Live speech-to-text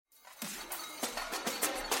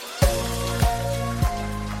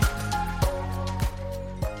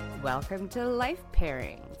welcome to Life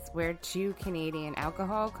Pairings, where two Canadian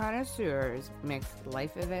alcohol connoisseurs mix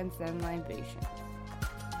life events and libations.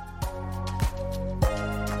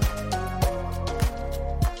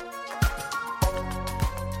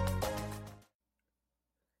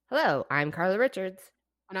 Hello, I'm Carla Richards.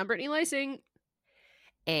 And I'm Brittany Lysing.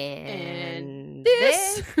 And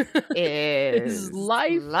this is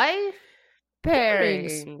Life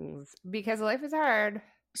Pairings. Because life is hard.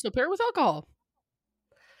 So pair with alcohol.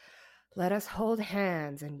 Let us hold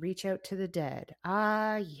hands and reach out to the dead.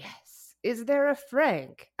 Ah, yes. Is there a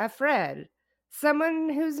Frank? A Fred? Someone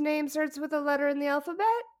whose name starts with a letter in the alphabet?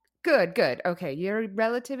 Good. Okay, your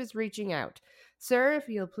relative is reaching out. Sir, if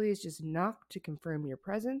you'll please just knock to confirm your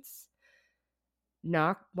presence.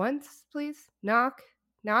 Knock once, please. Knock.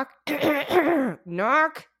 Knock.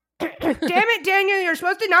 Knock. Damn it, Daniel, you're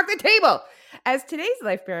supposed to knock the table. As today's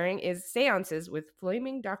life pairing is Séances with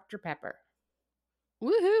Flaming Dr. Pepper.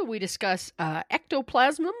 Woohoo! We discuss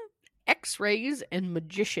ectoplasm, X-rays, and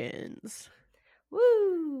magicians.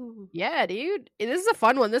 Woo! Yeah, dude. This is a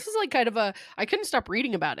fun one. This is like kind of I couldn't stop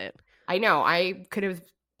reading about it. I know. I could have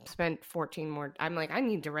spent 14 more. I'm like, I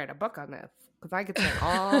need to write a book on this because I could spend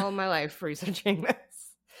all my life researching this.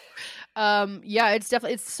 Yeah,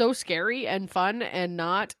 it's so scary and fun and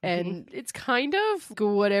not, and it's kind of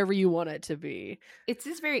whatever you want it to be. It's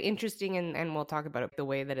just very interesting, and we'll talk about it, the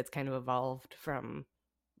way that it's kind of evolved from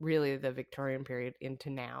really the Victorian period into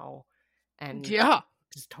now, and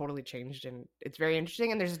just totally changed, and it's very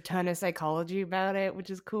interesting, and there's a ton of psychology about it, which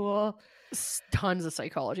is cool. Tons of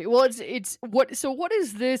psychology. Well, it's what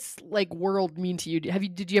does this like world mean to you?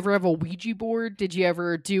 Did you ever have a Ouija board? Did you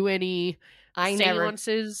ever do any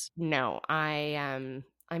seances? No, I'm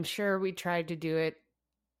sure we tried to do it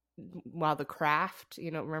while The Craft,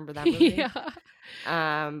 remember that movie?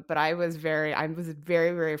 Yeah. But I was very,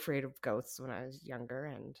 very afraid of ghosts when I was younger,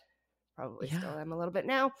 and probably still am a little bit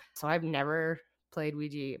now. So I've never played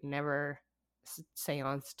Ouija, never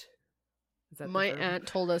seanced. My aunt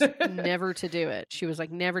told us never to do it. She was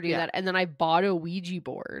like, never do that. And then I bought a Ouija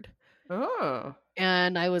board. Oh.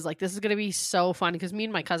 And I was like, this is going to be so fun, because me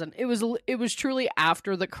and my cousin, it was truly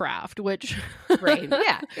after The Craft, which right.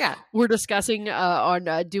 Yeah. We're discussing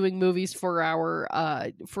on doing movies for our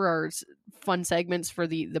fun segments for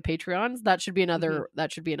the Patreons. That should be another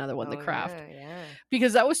one, The Craft. Yeah.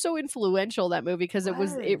 Because that was so influential, that movie, because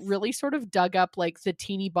it really sort of dug up like the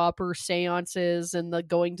teeny bopper seances and the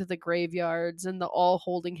going to the graveyards and the all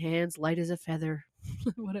holding hands, light as a feather,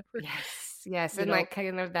 whatever. Yes, and like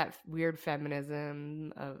kind of that weird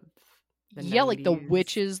feminism of the 90s. Like the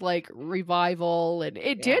witches like revival, and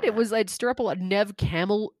it was like stir up a lot. Neve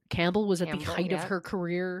Campbell was at the height of her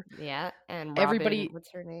career. Yeah, and Robin, everybody,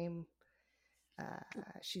 what's her name?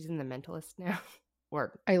 She's in The Mentalist now.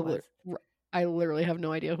 Or I literally have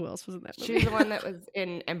no idea who else was in that movie. She's the one that was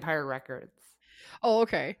in Empire Records. Oh,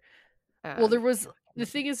 okay. Well, there was. The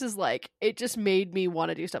thing is like, it just made me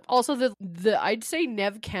want to do stuff. Also, the I'd say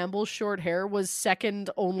Neve Campbell's short hair was second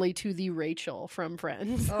only to the Rachel from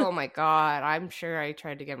Friends. Oh my god, I'm sure I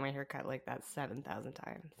tried to get my hair cut like that 7,000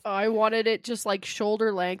 times. I wanted it just like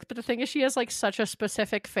shoulder length, but the thing is, she has like such a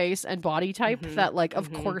specific face and body type that like,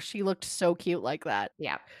 of course, she looked so cute like that.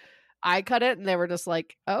 Yeah. I cut it and they were just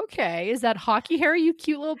like, okay, is that hockey hair, you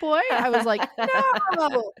cute little boy? I was like,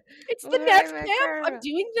 no, it's the Neve Campbell. I'm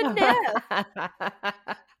doing the Neve.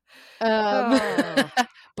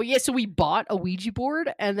 But yeah, so we bought a Ouija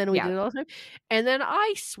board and then we did it all the time. And then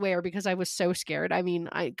I swear, because I was so scared, I mean,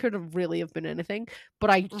 I could have really have been anything, but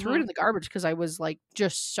I threw it in the garbage because I was like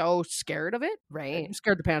just so scared of it. Right. It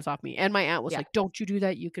scared the pants off me. And my aunt was like, don't you do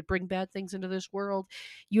that. You could bring bad things into this world.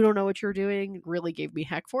 You don't know what you're doing. It really gave me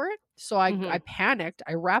heck for it. So I panicked.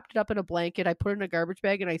 I wrapped it up in a blanket. I put it in a garbage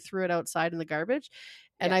bag and I threw it outside in the garbage.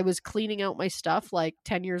 And I was cleaning out my stuff like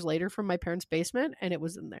 10 years later from my parents' basement, and it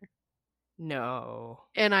was in there. No.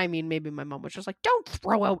 And I mean, maybe my mom was just like, don't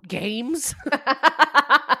throw out games.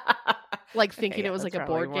 Like thinking it was like a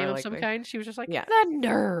board game of some kind. She was just like, the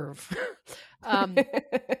nerve.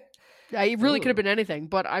 It really could have been anything,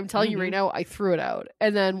 but I'm telling you right now, I threw it out.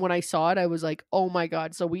 And then when I saw it, I was like, oh my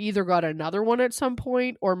God. So we either got another one at some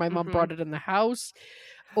point, or my mom brought it in the house,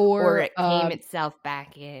 or it came itself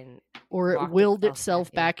back in. Or it willed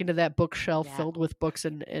itself back into that bookshelf filled with books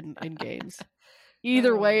and games.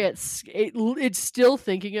 Either way, it's still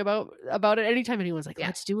thinking about it. Anytime anyone's like,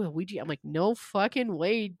 let's do a Ouija, I'm like, no fucking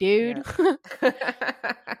way, dude.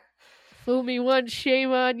 Fool me once,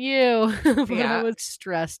 shame on you. But I was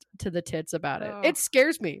stressed to the tits about it. It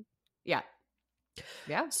scares me. Yeah.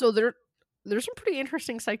 So there's some pretty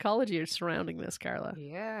interesting psychology surrounding this, Carla.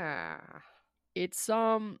 Yeah. It's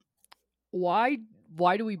why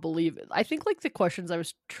we believe it? I think like the questions I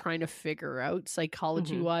was trying to figure out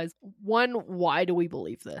psychology wise. One, why do we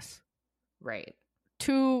believe this? Right.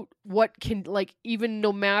 Two, what can, like, even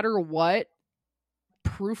no matter what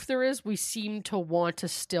proof there is, we seem to want to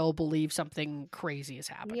still believe something crazy is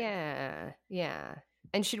happening. Yeah.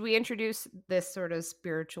 And should we introduce this sort of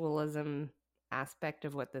spiritualism aspect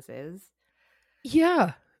of what this is?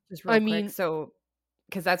 Yeah. Just real quick. So,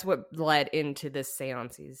 because that's what led into this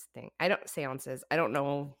seances thing. I don't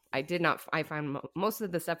know. I found most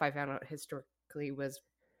of the stuff I found out historically was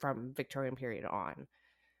from Victorian period on.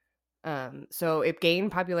 So it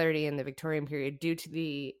gained popularity in the Victorian period due to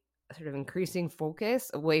the sort of increasing focus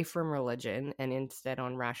away from religion and instead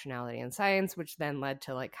on rationality and science, which then led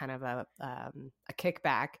to like kind of a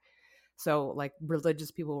kickback. So like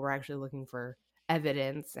religious people were actually looking for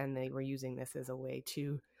evidence, and they were using this as a way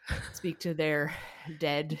to speak to their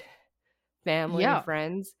dead family and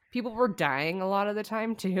friends. People were dying a lot of the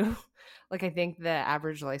time too. Like I think the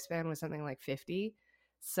average lifespan was something like 50.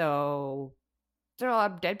 So there are a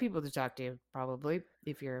lot of dead people to talk to, probably,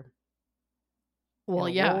 if you're in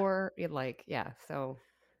a war. So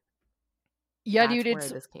that's dude, where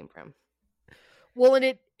this came from. Well,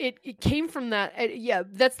 and it came from that.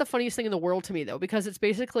 That's the funniest thing in the world to me, though, because it's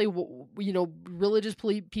basically, religious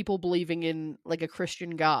people believing in like a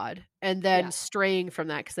Christian God and then straying from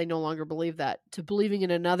that because they no longer believe that to believing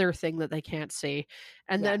in another thing that they can't see.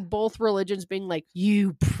 And then both religions being like,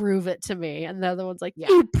 you prove it to me. And the other one's like,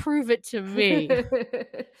 you prove it to me.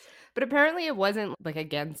 But apparently it wasn't like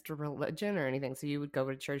against religion or anything. So you would go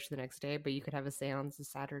to church the next day, but you could have a seance the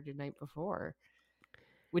Saturday night before,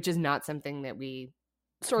 which is not something that we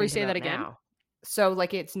Sorry, say that again. Now. So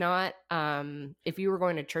like it's not if you were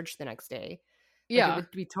going to church the next day, like it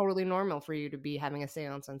would be totally normal for you to be having a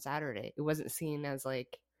seance on Saturday. It wasn't seen as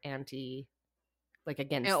like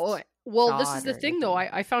against well, this is the thing though.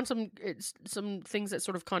 I found some things that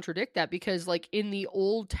sort of contradict that, because like in the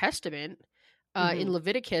Old Testament, in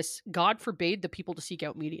Leviticus, God forbade the people to seek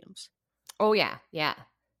out mediums. Oh yeah.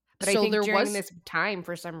 But so I think during this time,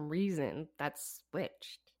 for some reason, that's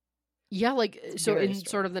switched. Yeah, like so in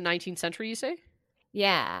sort of the 19th century, you say?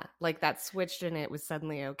 Yeah, like that switched, and it was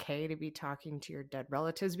suddenly okay to be talking to your dead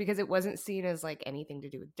relatives because it wasn't seen as like anything to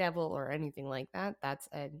do with devil or anything like that. That's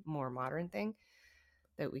a more modern thing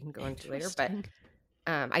that we can go into later. But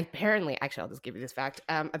apparently, actually, I'll just give you this fact.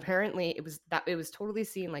 Apparently, it was totally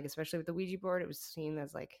seen, like especially with the Ouija board, it was seen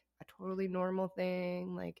as like a totally normal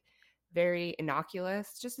thing, like very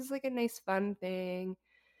innocuous, just as like a nice fun thing.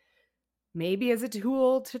 Maybe as a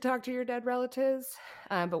tool to talk to your dead relatives.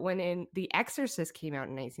 But when The Exorcist came out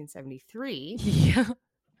in 1973,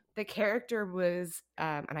 the character was,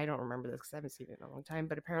 and I don't remember this because I haven't seen it in a long time,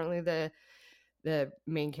 but apparently the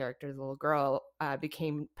main character, the little girl,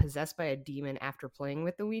 became possessed by a demon after playing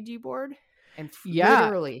with the Ouija board. And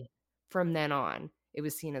literally from then on, it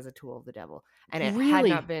was seen as a tool of the devil. And it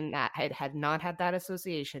had not had that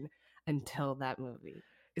association until that movie.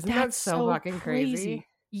 Isn't that so fucking crazy?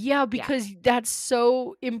 Yeah, because that's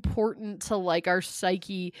so important to like our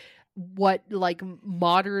psyche, what like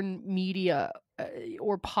modern media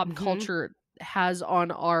or pop culture has on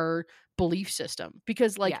our belief system.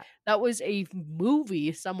 Because like that was a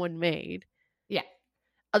movie someone made. Yeah.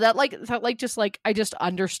 I just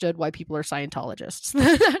understood why people are Scientologists.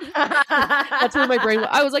 That's where my brain was.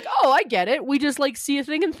 I was like, oh, I get it. We just like see a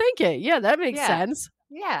thing and think it. Yeah, that makes sense.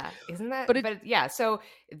 Yeah, isn't that? But yeah, so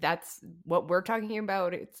that's what we're talking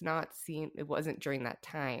about. It's not seen. It wasn't during that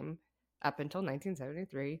time up until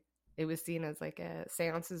 1973. It was seen as like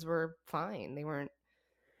seances were fine. They weren't,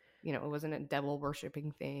 it wasn't a devil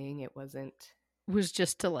worshipping thing. It wasn't. It was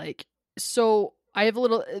just to like. So I have a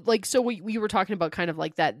little like. So we were talking about kind of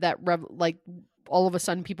like that like all of a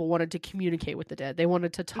sudden people wanted to communicate with the dead. They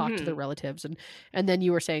wanted to talk to their relatives, and then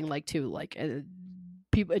you were saying like too like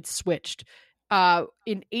people it switched.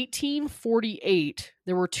 In 1848,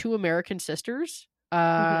 there were two American sisters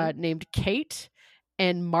named Kate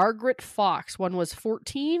and Margaret Fox. One was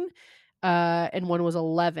 14 and one was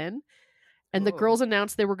 11. And the girls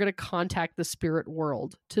announced they were going to contact the spirit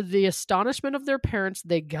world. To the astonishment of their parents,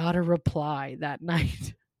 they got a reply that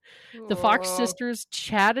night. The Fox sisters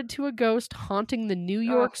chatted to a ghost haunting their New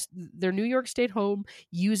York State home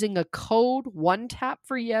using a code: 1 tap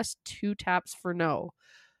for yes, 2 taps for no.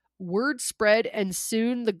 Word spread, and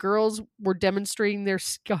soon the girls were demonstrating their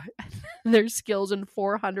skills in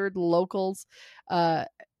 400 locals.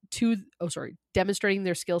 Demonstrating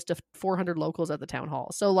their skills to 400 locals at the town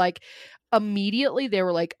hall. So like immediately they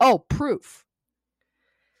were like, "Oh, proof."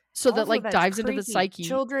 So also, that like that's dives into the creepy. psyche.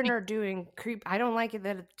 Children are doing creep. I don't like it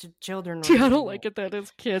that it's children. I don't like it that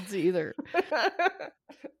it's kids either.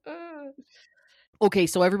 Okay,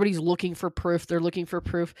 so everybody's looking for proof. They're looking for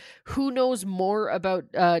proof. Who knows more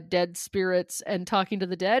about dead spirits and talking to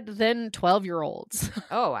the dead than 12-year-olds?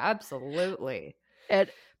 Oh, absolutely.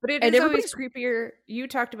 But it is always creepier. You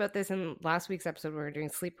talked about this in last week's episode when we were doing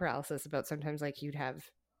sleep paralysis, about sometimes like you'd have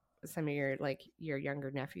some of your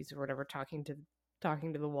younger nephews or whatever talking to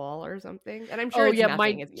the wall or something. And I'm sure it's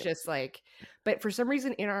nothing. It's just like, but for some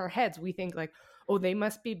reason in our heads we think like, oh, they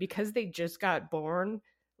must be, because they just got born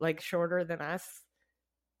like shorter than us.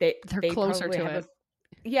 They're closer to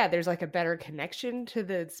it. There's like a better connection to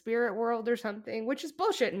the spirit world or something, which is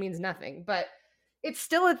bullshit and means nothing. But it's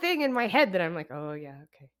still a thing in my head that I'm like, oh yeah,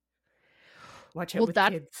 okay. Watch out with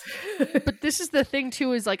kids. But this is the thing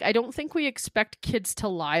too, is like, I don't think we expect kids to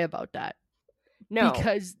lie about that. No.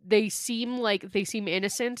 Because they seem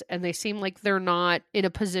innocent, and they seem like they're not in a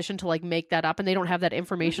position to like make that up, and they don't have that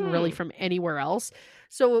information really from anywhere else.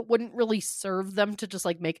 So it wouldn't really serve them to just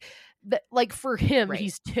like make that, like for him,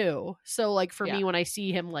 he's 2. So like for me, when I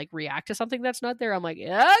see him like react to something that's not there, I'm like,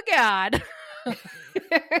 oh God.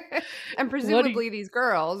 And presumably these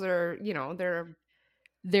girls are,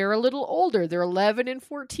 they're a little older. They're 11 and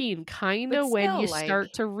 14, kind of when you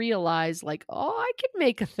start to realize like, oh, I could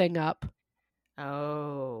make a thing up.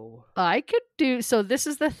 Oh, I could do. So this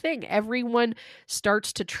is the thing. Everyone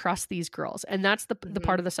starts to trust these girls. And that's the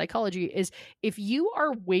part of the psychology is, if you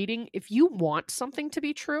want something to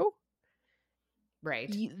be true, right,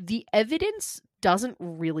 the evidence doesn't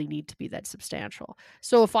really need to be that substantial.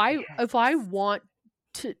 So if I want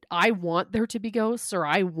there to be ghosts, or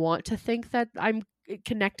I want to think that I'm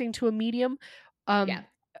connecting to a medium,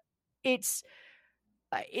 it's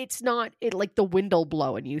not like the wind will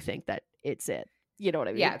blow and you think that it's it. You know what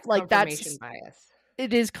I mean? Yeah, it's like confirmation bias.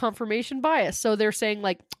 It is confirmation bias. So they're saying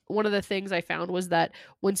like, one of the things I found was that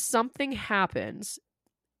when something happens,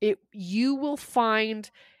 you will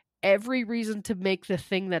find every reason to make the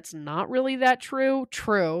thing that's not really that true,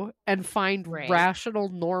 and find rational,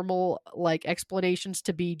 normal like explanations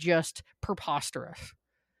to be just preposterous.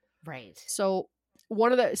 Right. So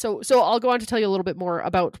one of the so I'll go on to tell you a little bit more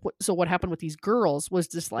about what happened with these girls was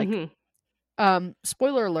just like,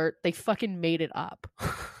 spoiler alert, they fucking made it up.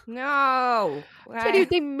 No. So, dude,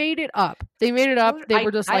 they made it up. They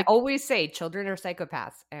were just like, I always say children are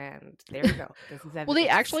psychopaths, and there we go. This is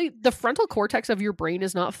evidence. Well, the frontal cortex of your brain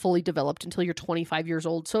is not fully developed until you're 25 years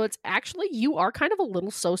old. So it's actually, you are kind of a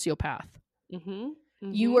little sociopath.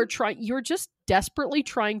 You're just desperately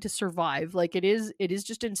trying to survive. Like it is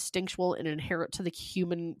just instinctual and inherent to the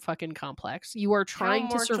human fucking complex. You are trying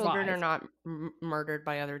to survive. Children are not murdered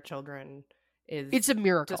by other children. It's a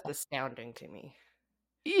miracle. Just astounding to me.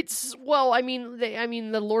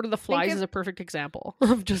 The Lord of the Flies is a perfect example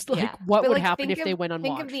of just like what would happen if they went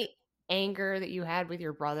unwatched. Think of the anger that you had with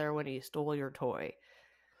your brother when he stole your toy.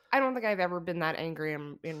 I don't think I've ever been that angry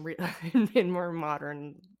in more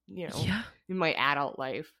modern, in my adult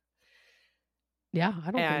life. Yeah,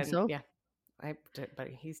 I don't think so. Yeah, but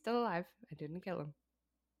he's still alive. I didn't kill him.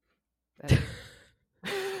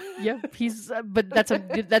 Yeah, but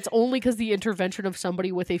that's only because the intervention of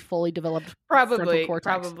somebody with a fully developed frontal cortex.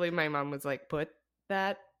 Probably my mom was like, put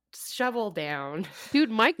that shovel down.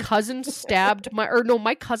 Dude, my cousin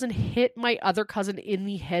my cousin hit my other cousin in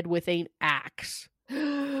the head with an axe.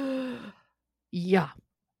 Yeah.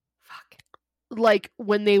 Fuck. Like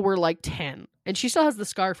when they were like 10. And she still has the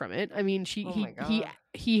scar from it. I mean, he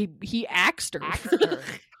axed her.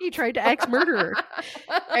 He tried to axe murder her.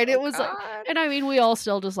 And it was like, and I mean, we all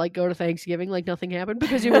still just like go to Thanksgiving like nothing happened,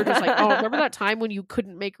 because you were just like, oh, remember that time when you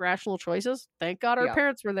couldn't make rational choices? Thank God our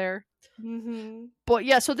parents were there. Mm-hmm. But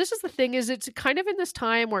yeah, so this is the thing, is it's kind of in this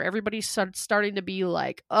time where everybody's starting to be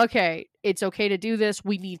like, okay, it's okay to do this.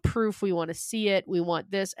 We need proof. We want to see it. We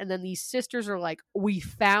want this. And then these sisters are like, we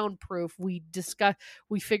found proof. We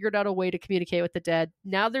figured out a way to communicate with the dead.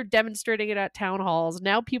 Now they're demonstrating it at town halls.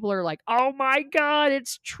 Now people are like, oh my God,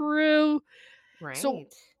 it's true. Right. So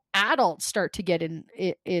adults start to get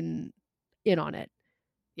in on it.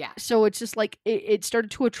 Yeah. So it's just like it started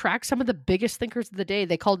to attract some of the biggest thinkers of the day.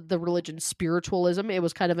 They called the religion spiritualism. It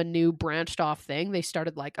was kind of a new branched off thing. They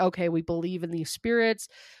started like, okay, we believe in these spirits.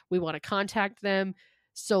 We want to contact them.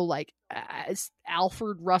 So like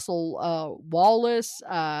Alfred Russel Wallace,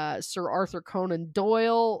 Sir Arthur Conan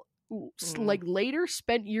Doyle, like later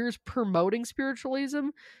spent years promoting spiritualism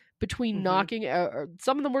between knocking.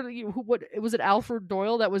 Some of them were, was it Alfred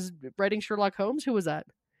Doyle that was writing Sherlock Holmes? Who was that?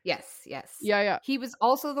 Yes. Yeah. He was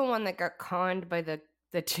also the one that got conned by the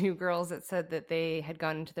two girls that said that they had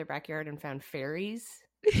gone into their backyard and found fairies.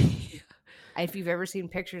 If you've ever seen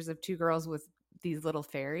pictures of two girls with these little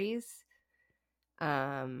fairies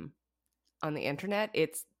on the internet,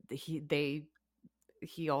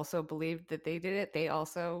 he also believed that they did it. They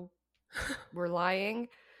also were lying.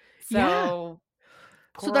 Yeah. So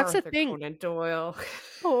So poor that's the Arthur thing. Conan Doyle.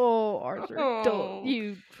 Oh, Arthur, don't Oh,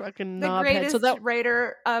 you fucking the knobhead. So greatest that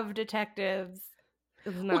writer of detectives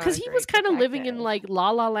is well, not because a he was great kind of living in detective. like La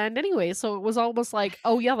La Land anyway, so it was almost like,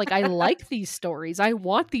 oh yeah, like I like these stories. I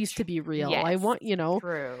want these to be real. I Yes, want, you know.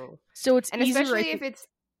 true. So it's And easier, I especially think.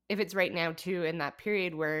 if it's right now too, in that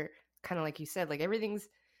period where, kind of like you said, like everything's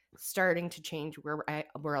starting to change, where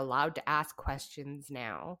we're allowed to ask questions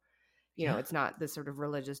now. You know, Yeah. it's not this sort of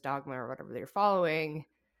religious dogma or whatever they're following.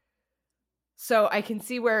 So I can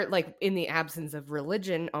see where, like, in the absence of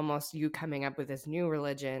religion, almost you coming up with this new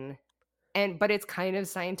religion, but it's kind of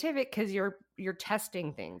scientific because you're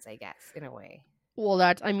testing things, I guess, in a way. Well,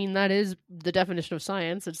 I mean, that is the definition of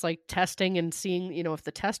science. It's like testing and seeing, you know, if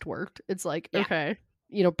the test worked. It's like, Yeah, okay,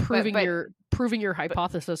 you know, but proving your but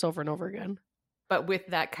hypothesis over and over again. but with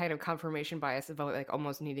that kind of confirmation bias about, like,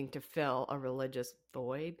 almost needing to fill a religious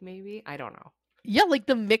void, maybe, I don't know. Yeah, like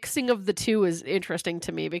the mixing of the two is interesting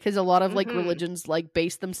to me because a lot of like Mm-hmm. religions like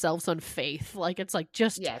base themselves on faith. Like it's like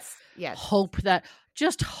Yes. hope that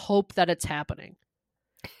it's happening.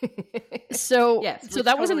 So Yes, so which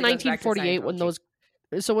that was in totally goes back to 1948 when Scientology. those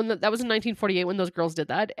that was in 1948 when those girls did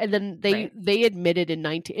that, and then Right. they admitted in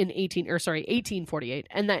 1848,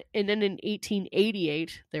 and then in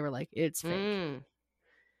 1888 they were like, it's fake. Mm.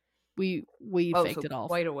 We Oh, faked so it all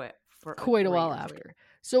quite a way for like quite a 40 while years after. later.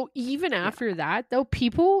 So even Yeah. after that, though,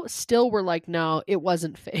 people still were like, no, it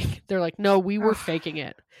wasn't fake. They're like, no, we were faking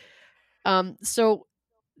it. So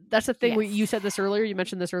that's the thing where Yes. you said this earlier, you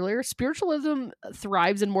mentioned this earlier. Spiritualism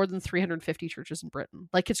thrives in more than 350 churches in Britain.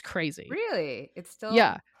 Like it's crazy. Really? It's still,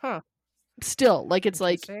 Yeah. huh? Still, like it's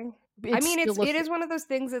Interesting. I mean, still it is one of those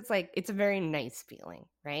things that's like, it's a very nice feeling,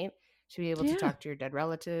 right? To be able to yeah. talk to your dead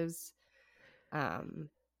relatives,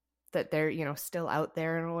 that they're, still out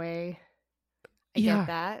there in a way. I get Yeah.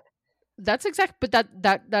 that. That's exact, but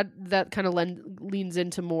that kind of leans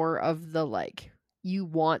into more of the like you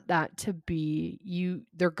want that to be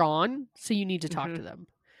they're gone, so you need to talk Mm-hmm. to them.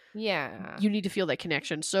 Yeah. You need to feel that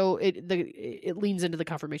connection. So it leans into the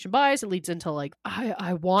confirmation bias. It leads into like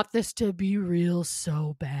I want this to be real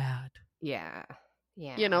so bad. Yeah.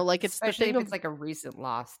 Yeah. You know, like it's especially the thing if of it's like a recent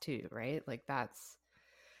loss too, right? Like that's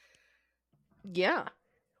yeah.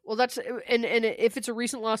 Well, that's and if it's a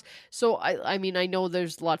recent loss, so I mean I know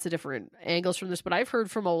there's lots of different angles from this, but I've heard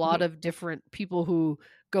from a lot of different people who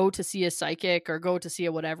go to see a psychic or go to see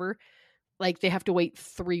a whatever, like they have to wait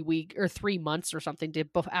 3 weeks or 3 months or something to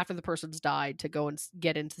after the person's died to go and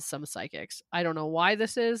get into some psychics. I don't know why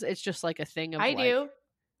this is. It's just like a thing of I like, do.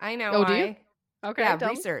 I know oh, do you? why. Okay, Yeah, tell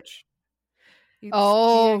me. research. You need to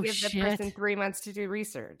Oh give the shit! person 3 months to do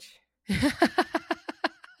research.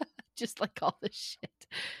 Just like all this shit.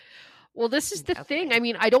 Well, this is the thing. Okay. I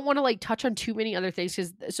mean, I don't want to like touch on too many other things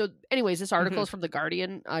because so anyways, this article is from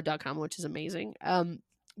theguardian.com, which is amazing.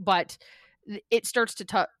 But it starts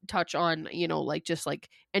to touch on, you know, like just like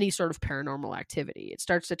any sort of paranormal activity. It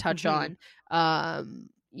starts to touch on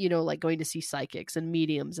you know, like going to see psychics and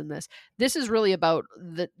mediums, and this is really about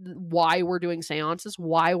why we're doing seances,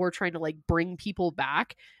 why we're trying to like bring people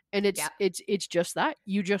back, and it's just that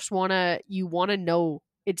you want to know.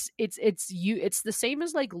 It's the same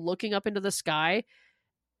as like looking up into the sky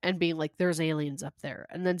and being like there's aliens up there,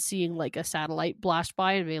 and then seeing like a satellite blast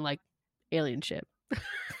by and being like alien ship.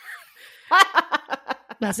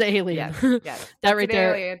 That's an alien. Yes. That right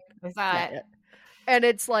there. Alien. I saw it. And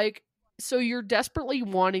it's like, so you're desperately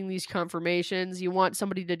wanting these confirmations. You want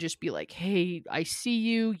somebody to just be like, hey, I see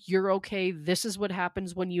you. You're okay. This is what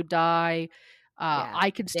happens when you die.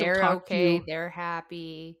 I can still talk to you. They're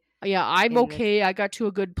happy. Yeah, I'm okay. I got to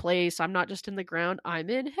a good place. I'm not just in the ground. I'm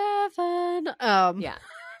in heaven. Yeah.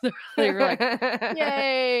 They're like,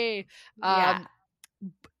 yay. Yeah.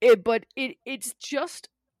 It's just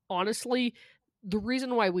honestly the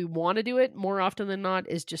reason why we want to do it more often than not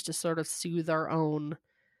is just to sort of soothe our own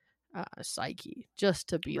psyche, just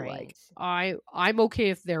to be like, I'm okay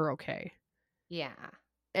if they're okay. Yeah.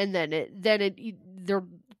 And then there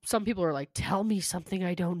some people are like, tell me something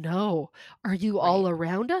I don't know. Are you all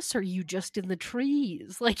around us? Or are you just in the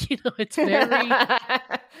trees? Like, you know, it's very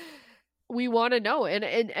we want to know.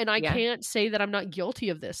 And I can't say that I'm not guilty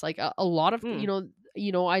of this. Like a lot of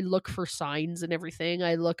you know, I look for signs and everything.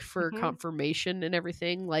 I look for confirmation and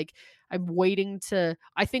everything. Like I'm waiting to,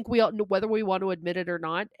 I think we all, whether we want to admit it or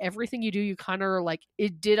not, everything you do, you kind of are like,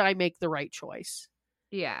 did I make the right choice?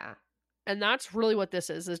 Yeah. And that's really what this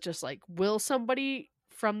is just like, will somebody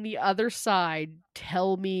from the other side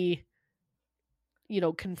tell me,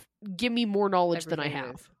 give me more knowledge than I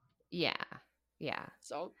have. Yeah. Yeah.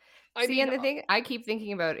 So, and the thing I keep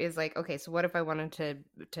thinking about is like, okay, so what if I wanted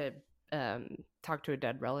to talk to a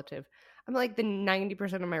dead relative? I'm like, the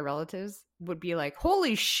 90% of my relatives would be like,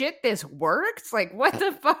 holy shit, this works? Like, what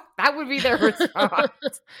the fuck? That would be their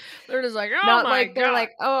response. They're just like, oh, not my like God. They're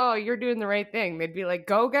like, oh, you're doing the right thing. They'd be like,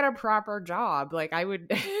 go get a proper job. Like, I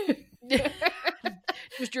would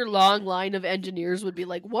just your long line of engineers would be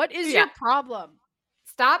like, what is your problem?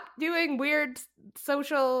 Stop doing weird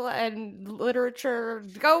social and literature.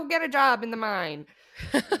 Go get a job in the mine.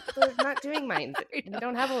 They're not doing mines. We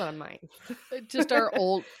don't have a lot of mines. Just our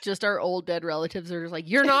old dead relatives are just like,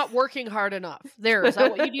 you're not working hard enough. There, is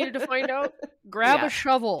that what you needed to find out? Grab a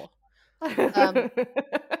shovel.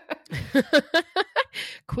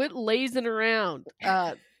 Quit lazing around.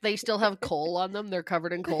 They still have coal on them. They're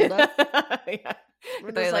covered in coal dust.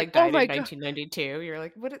 They like died in 1992. You're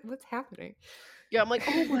like, what's happening? Yeah, I'm like,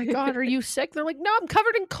 oh my God, are you sick? They're like, no, I'm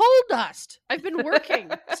covered in coal dust. I've been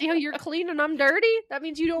working. See how you're clean and I'm dirty? That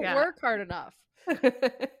means you don't work hard enough.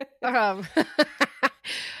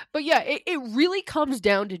 But yeah, it really comes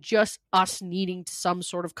down to just us needing some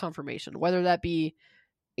sort of confirmation, whether that be,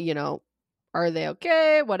 are they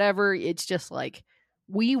okay? Whatever. It's just like,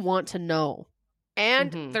 we want to know.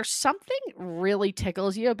 And there's something really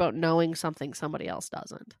tickles you about knowing something somebody else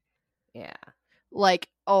doesn't. Yeah. Like,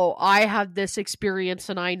 oh, I have this experience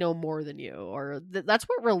and I know more than you. Or that's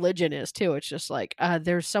what religion is too. It's just like,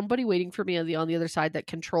 there's somebody waiting for me on the other side that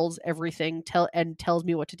controls everything and tells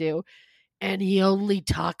me what to do. And he only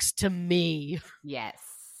talks to me. Yes.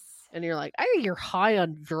 And you're like, I think you're high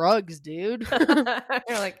on drugs, dude. You're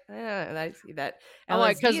like, I see that. I'm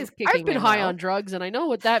like, because I've been high on drugs and I know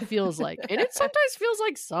what that feels like. And it sometimes feels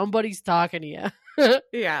like somebody's talking to you.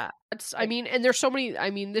 Yeah. And there's so many,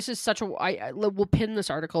 this is such we'll pin this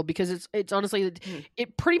article because it's honestly,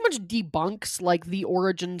 it pretty much debunks like the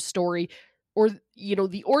origin story, or,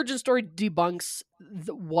 the origin story debunks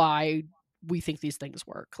why we think these things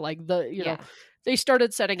work. Like they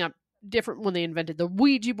started setting up when they invented the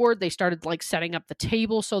Ouija board, they started like setting up the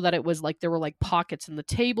table so that it was like there were like pockets in the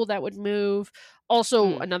table that would move.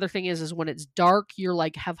 Also, another thing is when it's dark, you're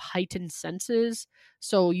like have heightened senses,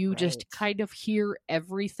 so you just kind of hear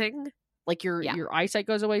everything. Like your eyesight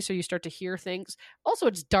goes away, so you start to hear things. Also,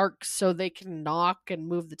 it's dark, so they can knock and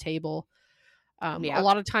move the table. A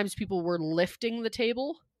lot of times people were lifting the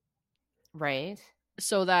table, right,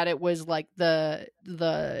 so that it was like the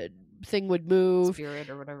thing would move, spirit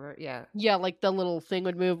or whatever. Yeah, like the little thing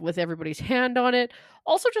would move with everybody's hand on it.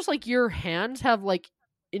 Also, just like your hands have like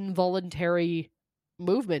involuntary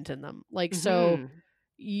movement in them, like so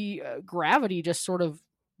gravity just sort of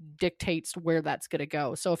dictates where that's going to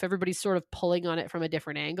go. So if everybody's sort of pulling on it from a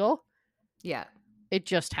different angle, it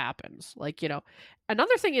just happens. Like,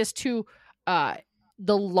 another thing is too,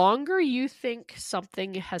 the longer you think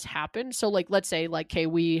something has happened, so like let's say like, okay,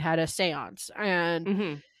 we had a seance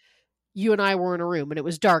and you and I were in a room and it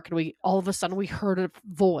was dark and we all of a sudden we heard a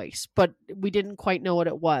voice, but we didn't quite know what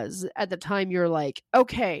it was. At the time you're like,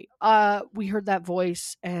 okay, we heard that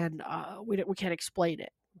voice and we can't explain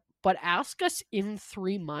it. But ask us in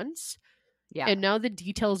 3 months. Yeah. And now the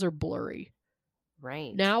details are blurry.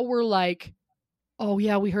 Right. Now we're like, oh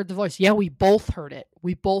yeah, we heard the voice. Yeah, we both heard it.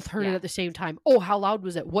 We both heard it at the same time. Oh, how loud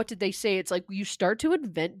was it? What did they say? It's like you start to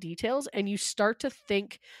invent details and you start to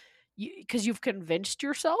think because you've convinced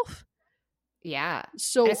yourself. Yeah.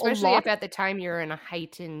 So and especially if at the time you're in a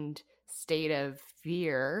heightened state of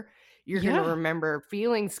fear, you're going to remember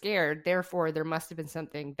feeling scared. Therefore, there must have been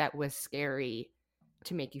something that was scary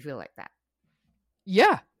to make you feel like that.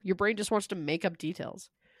 Yeah. Your brain just wants to make up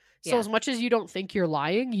details. So as much as you don't think you're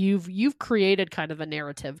lying, you've created kind of a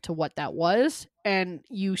narrative to what that was. And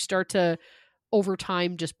you start to, over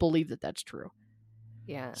time, just believe that that's true.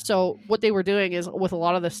 Yeah. So what they were doing is with a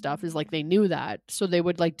lot of this stuff is like they knew that, so they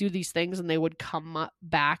would like do these things and they would come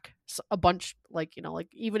back a bunch, like like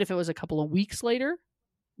even if it was a couple of weeks later,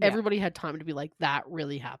 everybody had time to be like, that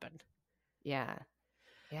really happened. Yeah.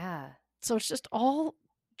 So it's just all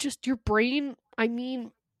just your brain.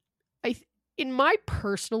 In my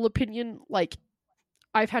personal opinion, like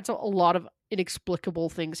I've had a lot of inexplicable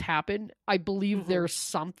things happen. I believe there's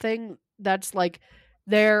something that's like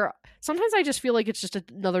there. Sometimes I just feel like it's just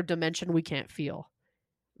another dimension we can't feel.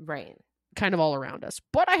 Right. Kind of all around us.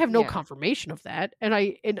 But I have no confirmation of that. And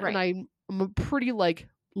I'm a pretty like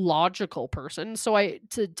logical person. So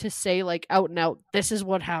to say like out and out, this is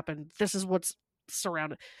what happened, this is what's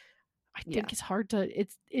surrounded. I think it's hard to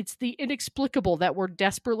it's the inexplicable that we're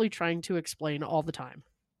desperately trying to explain all the time.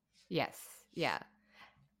 Yes. Yeah.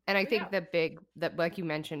 And I think that like you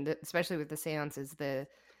mentioned, especially with the seances,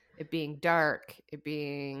 it being dark, it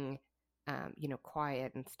being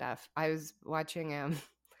quiet and stuff. I was watching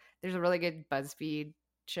there's a really good BuzzFeed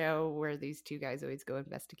show where these two guys always go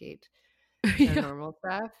investigate paranormal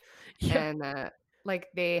stuff. Yeah. And like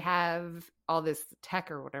they have all this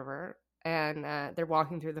tech or whatever, and they're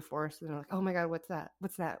walking through the forest and they're like, oh my god, what's that?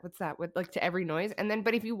 What's that? What's that? With like to every noise. And then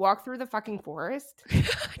but if you walk through the fucking forest,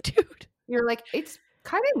 Dude, you're like, it's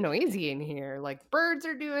kind of noisy in here. Like birds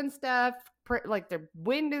are doing stuff, like the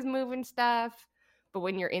wind is moving stuff. But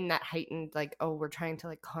when you're in that heightened, like, oh, we're trying to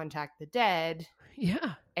like contact the dead,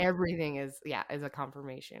 yeah. everything is a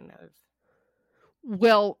confirmation of.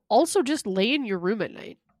 Well, also just lay in your room at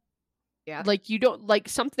night. Yeah. Like you don't like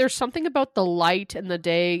there's something about the light and the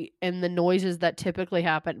day and the noises that typically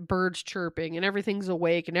happen, birds chirping and everything's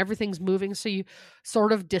awake and everything's moving, so you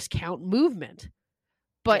sort of discount movement.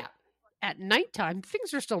 But at nighttime,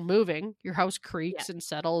 things are still moving. Your house creaks and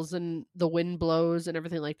settles and the wind blows and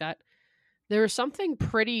everything like that. There is something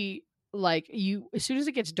pretty like you as soon as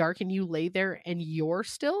it gets dark and you lay there and you're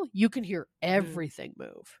still, you can hear everything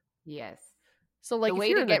move. Yes. So like the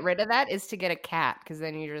way to get rid of that is to get a cat, because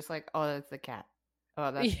then you're just like, oh, that's the cat.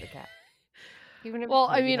 Oh, that's the cat. Even if well,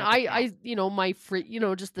 I mean, I my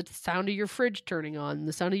just the sound of your fridge turning on,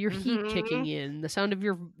 the sound of your heat kicking in, the sound of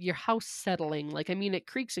your house settling. Like, I mean, it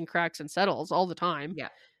creaks and cracks and settles all the time. Yeah,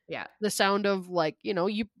 yeah. The sound of like,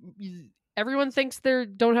 you everyone thinks they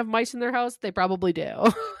don't have mice in their house. They probably do.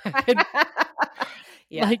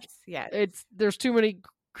 There's too many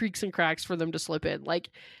creaks and cracks for them to slip in. Like,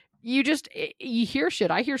 you hear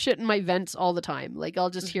shit. I hear shit in my vents all the time. Like,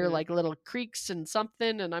 I'll just hear like little creaks and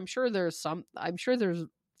something, and I'm sure there's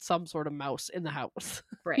some sort of mouse in the house.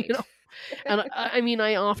 Right. And I mean,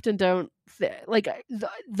 I often don't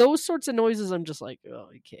those sorts of noises. I'm just like, oh,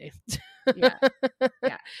 okay. Yeah.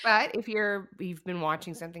 But if you've been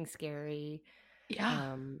watching something scary,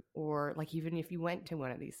 or like even if you went to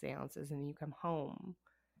one of these seances and you come home,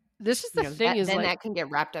 this is the thing then that can get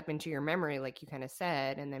wrapped up into your memory, like you kind of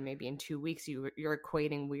said, and then maybe in 2 weeks you're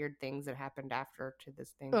equating weird things that happened after to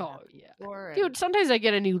this thing. Oh yeah, dude. Sometimes I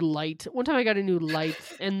get a new light. One time I got a new light,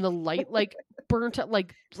 and the light like burnt up,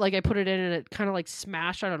 like I put it in and it kind of like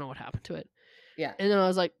smashed. I don't know what happened to it. Yeah, and then I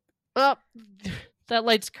was like, oh, that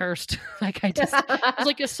light's cursed. Like it was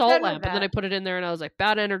like a salt lamp, and then I put it in there, and I was like,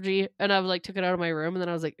 bad energy, and I was like, took it out of my room, and then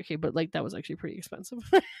I was like, okay, but like that was actually pretty expensive.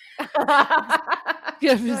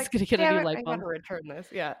 Yeah, I'm just gonna get a new light bulb. I gotta return this.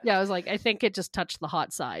 Yeah, I was like, I think it just touched the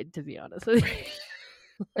hot side, to be honest.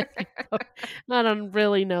 I don't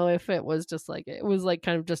really know if it was just like it was like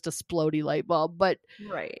kind of just a splody light bulb, but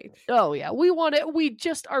right. Oh yeah, we want it. We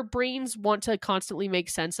just our brains want to constantly make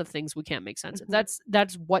sense of things we can't make sense of. That's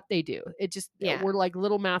what they do. It just we're like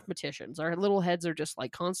little mathematicians. Our little heads are just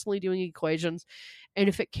like constantly doing equations, and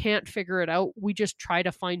if it can't figure it out, we just try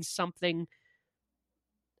to find something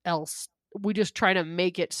else. We just try to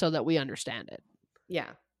make it so that we understand it. Yeah,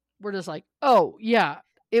 we're just like, oh yeah,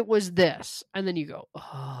 it was this, and then you go,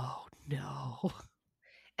 oh no.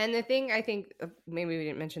 And the thing, I think, maybe we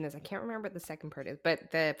didn't mention this, I can't remember what the second part is, but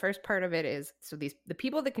the first part of it is, so the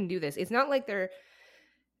people that can do this, it's not like they're,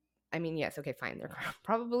 I mean, yes, okay, fine, they're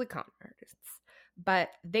probably con artists,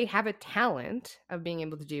 but they have a talent of being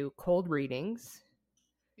able to do cold readings.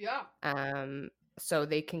 Yeah. So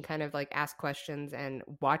they can kind of like ask questions and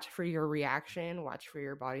watch for your reaction, watch for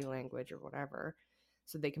your body language or whatever.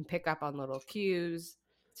 So they can pick up on little cues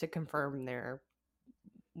to confirm their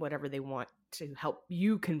whatever they want to help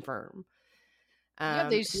you confirm.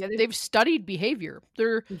 They've studied behavior.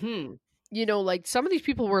 They're like some of these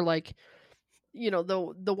people were like,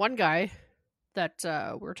 the one guy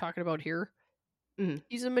that we're talking about here,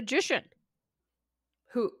 he's a magician.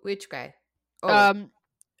 Which guy? Are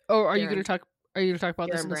you going to talk about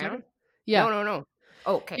Darren this in Brown? a second? Yeah. No.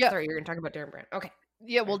 Oh, okay. Yeah. Sorry, you're going to talk about Darren Brown. Okay.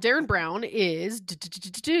 Yeah, well, Darren Brown is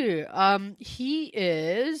he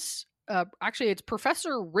is actually it's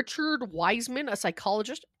Professor Richard Wiseman, a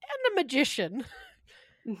psychologist and a magician.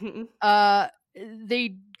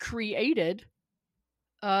 They created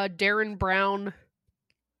Darren Brown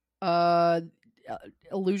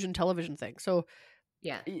illusion television thing. So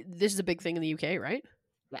yeah, this is a big thing in the UK, right?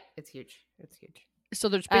 Yeah, it's huge. So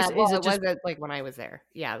there's basically was like when I was there.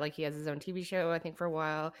 Yeah, like he has his own TV show, I think, for a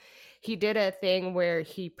while. He did a thing where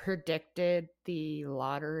he predicted the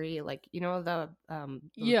lottery, like the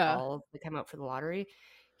balls that come out for the lottery.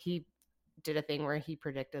 He did a thing where he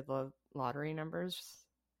predicted the lottery numbers.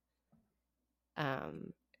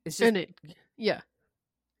 It's just and it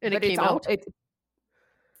came out.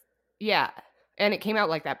 Yeah, and it came out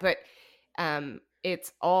like that, but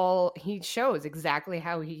it's all, he shows exactly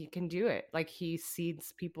how he can do it. Like, he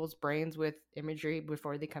seeds people's brains with imagery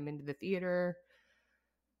before they come into the theater.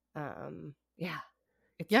 Yeah.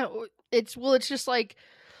 It's just like,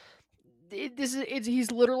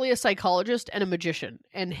 he's literally a psychologist and a magician,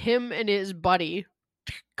 and him and his buddy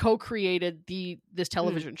co-created this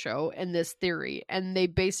television show and this theory, and they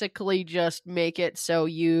basically just make it so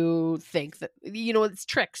you think that, you know, it's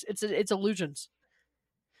tricks, it's illusions,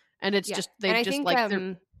 and it's just, they just think, like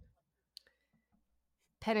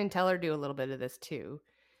Penn and Teller do a little bit of this too,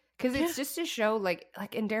 because it's just to show like,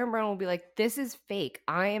 and Darren Brown will be like, this is fake,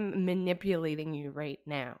 I am manipulating you right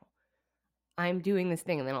now, I'm doing this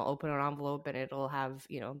thing, and then I'll open an envelope and it'll have,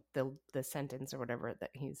 you know, the sentence or whatever that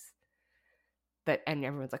and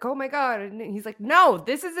everyone's like, oh my God, and he's like, no,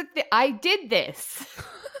 this is I did this.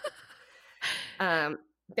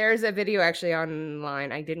 There's a video actually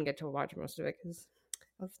online, I didn't get to watch most of it because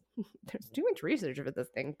there's too much research of this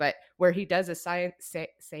thing, but where he does a seance,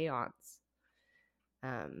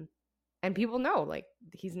 and people know, like,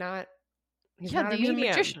 he's not a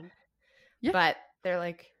magician. Yeah. But they're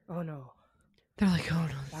like, oh no, that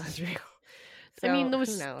was real. So, I mean,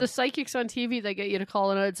 the psychics on TV, they get you to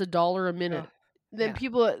call it out, it's $1 a minute. Then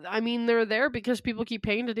people, I mean, they're there because people keep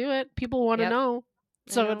paying to do it. People want to know.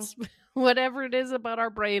 So it's whatever it is about our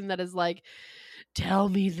brain that is like, tell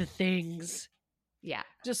me the things. Yeah.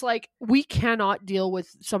 Just like, we cannot deal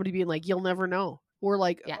with somebody being like, you'll never know. We're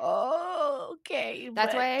like, oh, okay.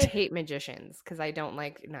 That's why I hate magicians, because I don't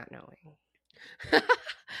like not knowing.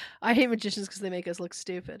 I hate magicians because they make us look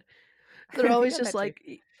stupid. They're always just like,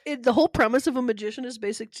 the whole premise of a magician is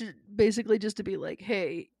basically just to be like,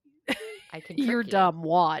 hey, you're dumb,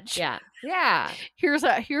 watch. Yeah. Here's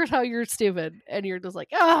how you're stupid, and you're just like,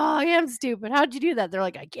 oh, I am stupid, how'd you do that? They're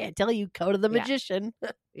like, I can't tell you, go to the magician.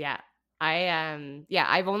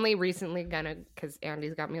 I've only recently because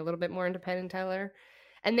Andy's got me a little bit more into Penn and Teller,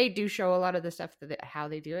 and they do show a lot of the stuff how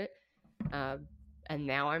they do it, and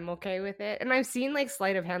now I'm okay with it. And I've seen like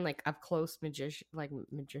sleight of hand, like up close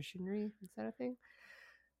magicianry, is that a thing?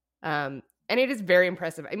 And it is very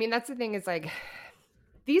impressive. I mean, that's the thing, is like,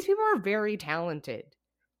 these people are very talented.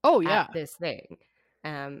 At this thing.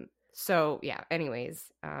 So yeah,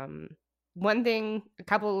 anyways, one thing, a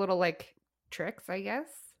couple of little like tricks, I guess,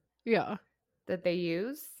 that they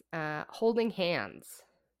use, holding hands.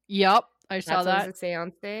 Yep, I saw that. That's a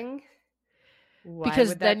seance thing. Why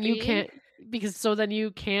because then you can't, then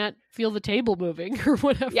you can't feel the table moving or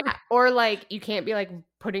whatever. Yeah, or like, you can't be like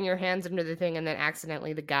putting your hands under the thing and then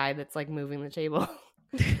accidentally the guy that's like moving the table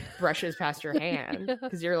brushes past your hand,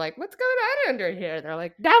 because you're like, what's going on under here? They're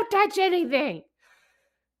like, don't touch anything.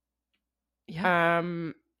 You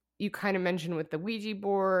kind of mentioned with the Ouija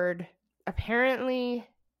board, apparently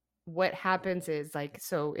what happens is like,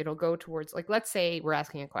 so it'll go towards, like, let's say we're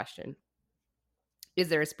asking a question, is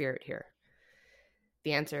there a spirit here?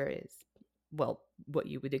 The answer is, well, what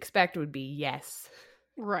you would expect would be yes.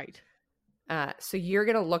 Right. So you're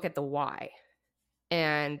gonna look at the why,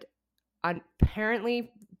 and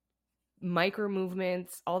apparently micro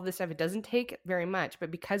movements, all this stuff, it doesn't take very much,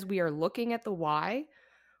 but because we are looking at the why,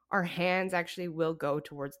 our hands actually will go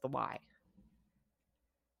towards the why.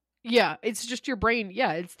 Yeah, it's just your brain.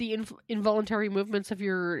 Yeah, it's the involuntary movements of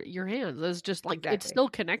your hands. It's just like, it's still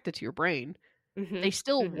connected to your brain. They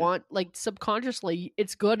still want, like, subconsciously,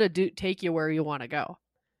 it's gonna take you where you want to go.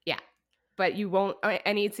 Yeah, but you won't,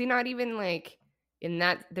 and it's not even like in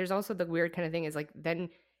that. There's also the weird kind of thing is like, then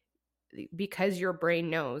because your brain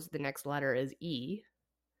knows the next letter is E,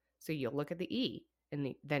 so you'll look at the E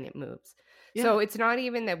and then it moves. Yeah. So it's not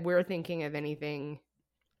even that we're thinking of anything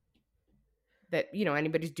that, you know,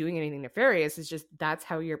 anybody's doing anything nefarious. It's just that's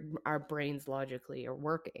how our brains logically are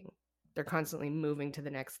working. They're constantly moving to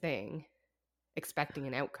the next thing, expecting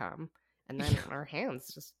an outcome, and then our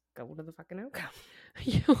hands just go to the fucking outcome.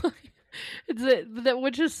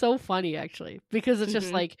 Which is so funny, actually, because it's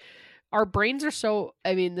just like, our brains are so,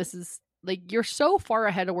 I mean, this is like, you're so far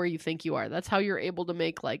ahead of where you think you are. That's how you're able to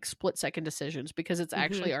make like split second decisions, because it's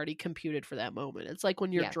actually already computed for that moment. It's like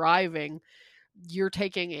when you're driving, you're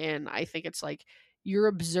taking in, I think it's like, you're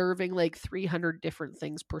observing like 300 different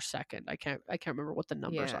things per second. I can't remember what the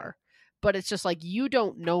numbers are, but it's just like, you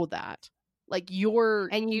don't know that. Like your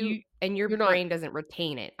brain doesn't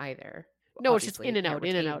retain it either. No, it's just in and out.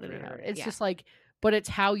 It's just like, but it's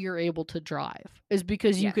how you're able to drive, is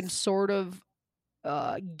because you can sort of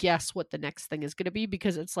guess what the next thing is going to be,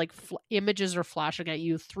 because it's like images are flashing at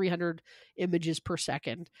you, 300 images per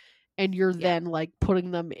second, and you're then like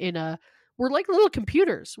putting them in we're like little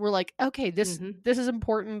computers. We're like, okay, this Mhm. is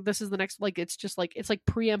important. This is the next, like, it's just like, it's like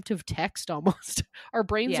preemptive text almost. Our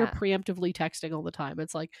brains are Yeah. preemptively texting all the time.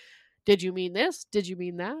 It's like, did you mean this? Did you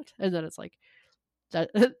mean that? And then it's like, that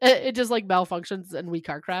it just like malfunctions and we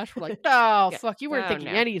car crash. We're like, oh Yeah. fuck, you weren't Oh,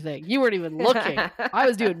 thinking no. anything. You weren't even looking. I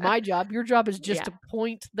was doing my job. Your job is just Yeah. to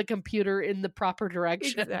point the computer in the proper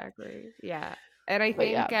direction. Exactly. Yeah. And I But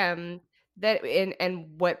yeah. think that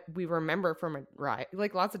and what we remember from a drive,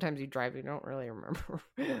 like lots of times you drive, you don't really remember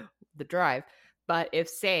the drive. But if,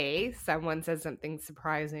 say, someone says something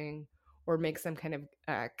surprising or makes some kind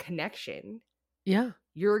of connection, Yeah.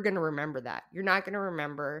 you're going to remember that. You're not going to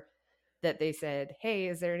remember that they said, hey,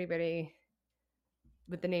 is there anybody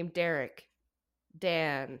with the name Derek,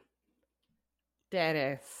 Dan,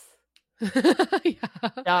 Dennis, Yeah.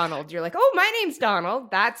 Donald? You're like, oh, my name's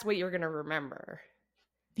Donald. That's what you're going to remember.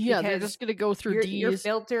 Yeah, they're Because just gonna go through you're D's.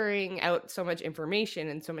 filtering out so much information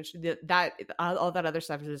and so much that all that other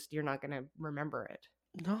stuff is just, you're not going to remember it.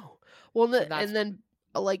 No. Well, So that's and then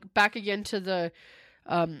like back again to the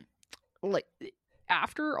like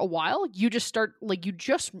after a while, you just start like you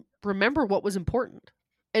just remember what was important,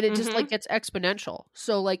 and it just like gets exponential.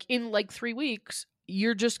 So like in like 3 weeks,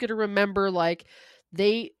 you're just gonna remember like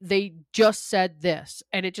they just said this,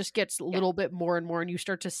 and it just gets a little bit more and more, and you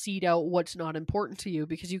start to seed out what's not important to you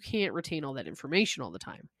because you can't retain all that information all the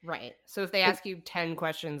time. Right. So if they ask you 10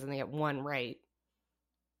 questions and they get one right,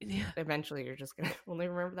 Yeah. eventually you're just gonna only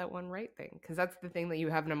remember that one right thing, because that's the thing that you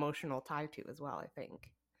have an emotional tie to as well, I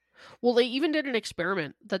think. Well, they even did an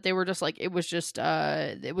experiment that they were just like, it was just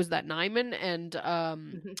it was that Nyman and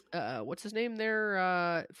what's his name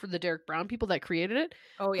there for the Derek Brown people that created it.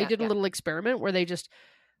 Oh They yeah, did a little experiment where they just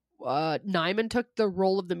Nyman took the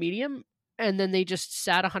role of the medium, and then they just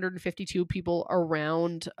sat 152 people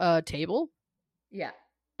around a table. yeah.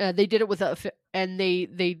 They did it with they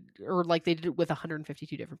did it with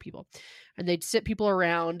 152 different people, and they'd sit people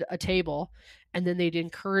around a table, and then they'd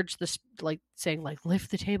encourage this, like saying like, lift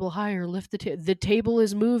the table higher, lift the table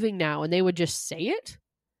is moving now, and they would just say it.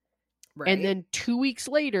 Right. And then 2 weeks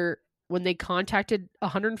later, when they contacted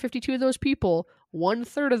 152 of those people,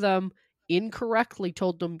 1/3 of them incorrectly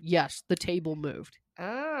told them, yes, the table moved.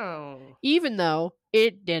 Oh. Even though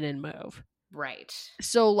it didn't move. Right.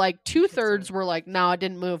 So like 2/3 were like, no, it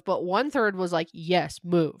didn't move, but 1/3 was like, yes,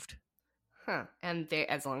 moved. Huh. And they,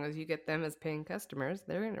 as long as you get them as paying customers,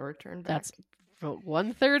 they're going to return back. That's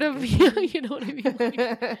 1/3 of you know what I mean?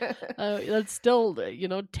 Like, that's still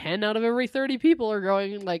 10 out of every 30 people are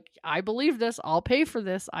going like, I believe this, I'll pay for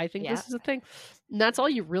this, I think this is a thing. And that's all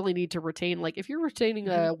you really need to retain. Like if you're retaining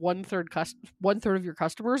a 1/3 of your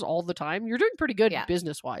customers all the time, you're doing pretty good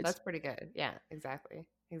business wise. That's pretty good. Yeah, exactly.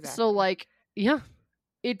 So like, yeah,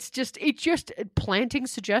 it's just planting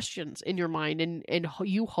suggestions in your mind and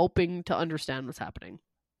you hoping to understand what's happening.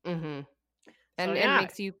 Mm-hmm. And it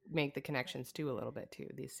makes you make the connections too a little bit too,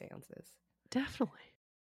 these seances. Definitely.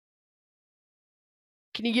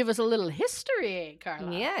 Can you give us a little history,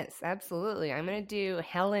 Carla? Yes, absolutely. I'm going to do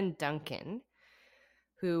Helen Duncan,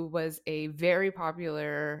 who was a very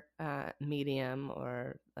popular medium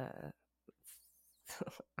or a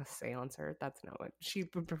seancer. That's not what she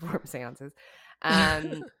performed seances.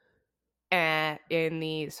 In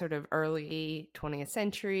the sort of early 20th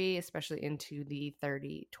century, especially into the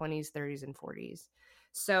 20s, 30s, and 40s.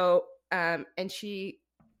 So, and she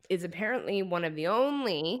is apparently one of the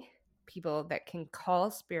only people that can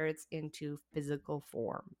call spirits into physical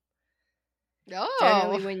form. Oh.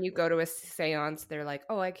 Generally, when you go to a seance, they're like,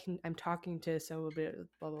 oh, I'm talking to so a bit,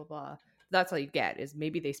 blah, blah, blah. That's all you get is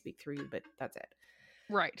maybe they speak through you, but that's it.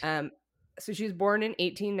 Right. So she was born in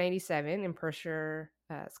 1897 in Perthshire,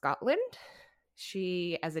 Scotland.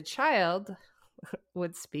 She, as a child,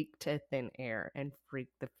 would speak to thin air and freak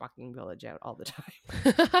the fucking village out all the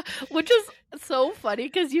time. Which is so funny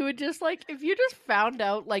because you would just like, if you just found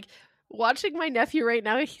out, like watching my nephew right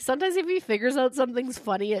now, sometimes if he figures out something's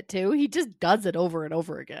funny at 2, he just does it over and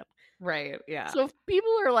over again. Right, yeah. So if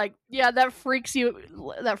people are like, yeah, that freaks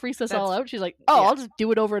us all out, she's like, oh, yeah, I'll just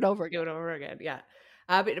do it over and over again. Do it over again, yeah.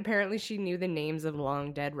 But apparently she knew the names of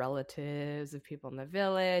long dead relatives of people in the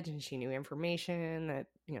village, and she knew information that,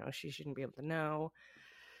 she shouldn't be able to know.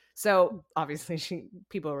 So obviously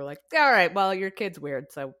people were like, all right, well, your kid's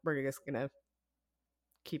weird, so we're just going to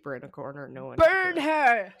keep her in a corner. No one burn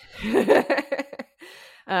her.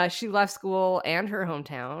 She left school and her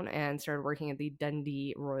hometown and started working at the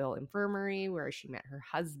Dundee Royal Infirmary, where she met her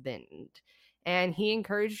husband. And he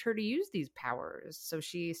encouraged her to use these powers. So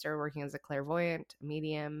she started working as a clairvoyant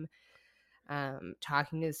medium.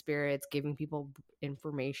 talking to the spirits, giving people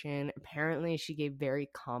information. Apparently, she gave very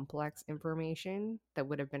complex information that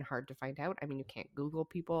would have been hard to find out. I mean, you can't Google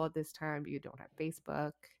people at this time. You don't have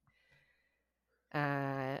Facebook.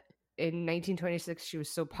 In 1926, she was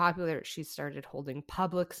so popular, she started holding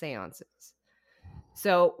public seances.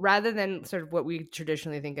 So rather than sort of what we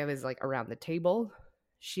traditionally think of as like around the table,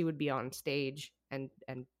 she would be on stage and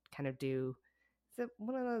kind of do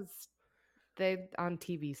one of those. They on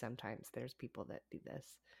TV sometimes there's people that do this.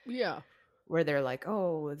 Yeah. Where they're like,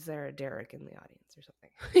 "Oh, is there a Derek in the audience or something?"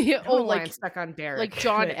 Yeah. I don't know why I'm stuck on Derek. Like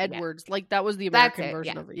John Edwards. Yeah. Like that was the American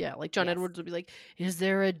version of it. Yeah. Like John Edwards would be like, "Is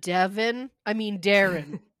there a Devin? I mean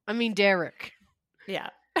Darren. I mean Derek." Yeah.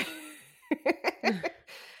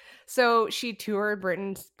 So she toured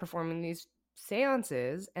Britain performing these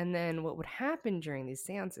seances, and then what would happen during these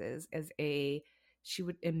seances is she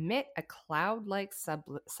would emit a cloud-like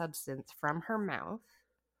substance from her mouth,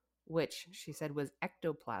 which she said was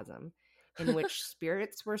ectoplasm, in which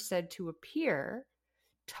spirits were said to appear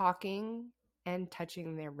talking and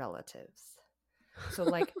touching their relatives. So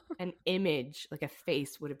like an image, like a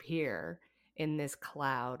face would appear in this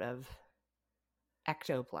cloud of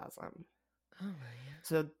ectoplasm. Oh my God.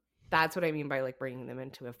 So that's what I mean by like bringing them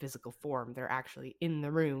into a physical form. They're actually in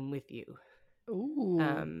the room with you.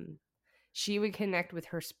 Ooh. She would connect with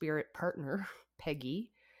her spirit partner,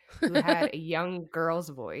 Peggy, who had a young girl's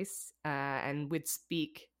voice and would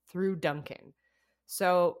speak through Duncan.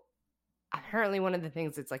 So apparently one of the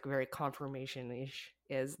things that's like very confirmation-ish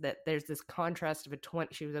is that there's this contrast of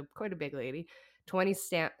she was quite a big lady, 20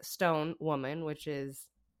 stone woman, which is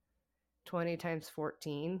 20 times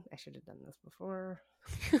 14. I should have done this before.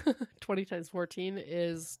 20 times 14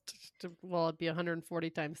 is, well, it'd be 140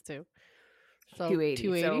 times 2. So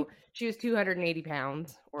 280. So she was 280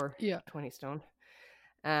 pounds or 20 stone.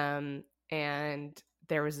 And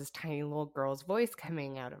there was this tiny little girl's voice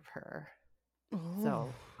coming out of her. Oh.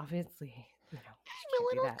 So obviously, you know, I'm a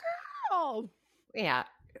little girl. Yeah.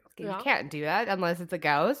 You can't do that unless it's a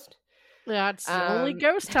ghost. That's only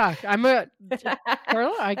ghost talk. Carla,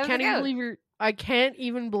 I can't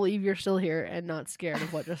even believe you're still here and not scared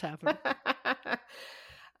of what just happened.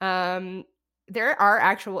 There are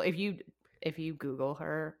actual, if you Google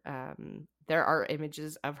her, there are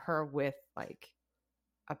images of her with like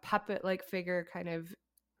a puppet like figure kind of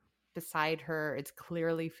beside her. It's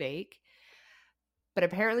clearly fake. But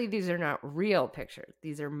apparently these are not real pictures.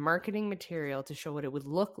 These are marketing material to show what it would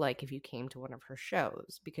look like if you came to one of her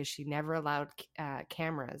shows, because she never allowed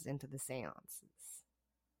cameras into the seances.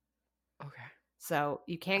 Okay. So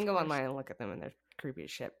you can go online and look at them, and they're creepy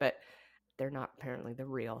as shit, but they're not apparently the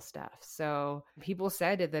real stuff. So people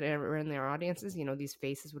said that in their audiences, you know, these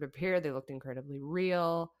faces would appear. They looked incredibly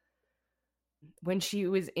real. When she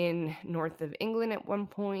was in north of England at one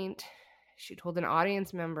point, she told an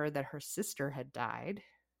audience member that her sister had died.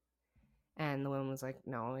 And the woman was like,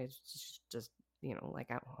 no, it's just, you know, like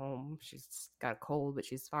at home. She's got a cold, but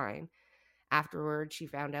she's fine. Afterwards, she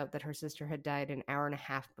found out that her sister had died an hour and a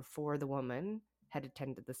half before the woman had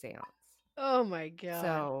attended the seance. Oh my God.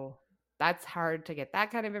 So that's hard to get that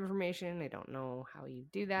kind of information. I don't know how you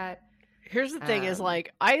do that. Here's the thing is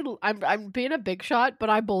like, I'm being a big shot,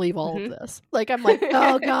 but I believe all of this. Like, I'm like,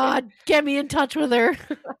 oh God, get me in touch with her.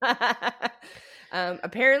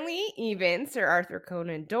 Apparently, even Sir Arthur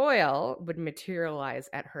Conan Doyle would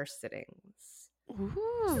materialize at her sittings. Ooh.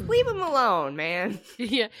 Just leave him alone, man.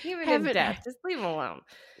 Yeah, even in death, just leave him alone.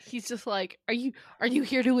 He's just like, are you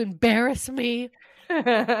here to embarrass me?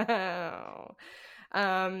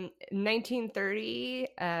 1930,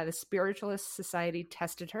 the Spiritualist Society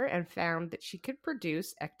tested her and found that she could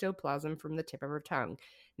produce ectoplasm from the tip of her tongue.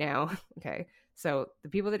 Now, okay, so the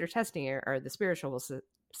people that are testing her are the Spiritualist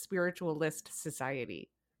Society,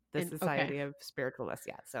 the Society of Spiritualists.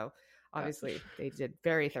 Yeah, so obviously they did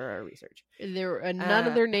very thorough research. None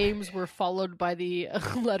of their names were followed by the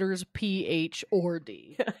letters P, H, or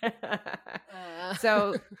D.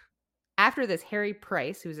 So after this, Harry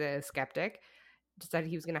Price, who's a skeptic, decided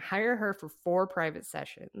he was going to hire her for 4 private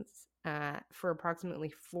sessions for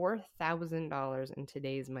approximately $4,000 in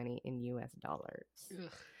today's money in U.S. dollars.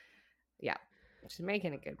 Ugh. Yeah, she's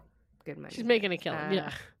making a good money. She's making a killing.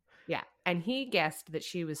 Yeah, and he guessed that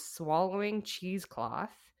she was swallowing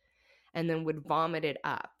cheesecloth and then would vomit it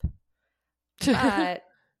up. But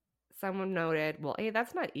someone noted, well, hey,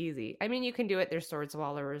 that's not easy. I mean, you can do it. There's sword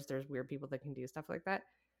swallowers. There's weird people that can do stuff like that.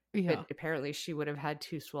 Yeah. But apparently she would have had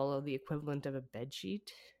to swallow the equivalent of a bedsheet.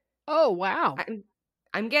 Oh, wow.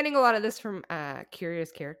 I'm getting a lot of this from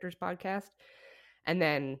Curious Characters podcast and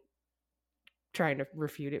then trying to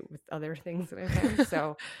refute it with other things that I found.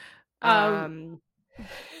 So,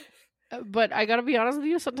 But I gotta be honest with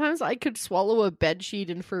you, sometimes I could swallow a bed sheet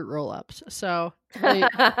and fruit roll-ups. So Could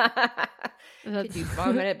you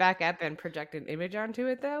vomit it back up and project an image onto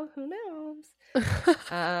it, though? Who knows?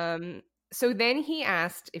 So then he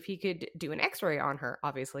asked if he could do an x-ray on her,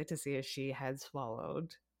 obviously, to see if she had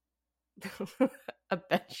swallowed a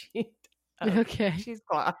bed sheet of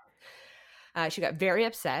cheesecloth. She got very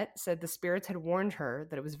upset, said the spirits had warned her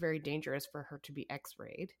that it was very dangerous for her to be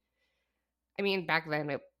x-rayed. I mean, back then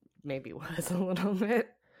it maybe was a little bit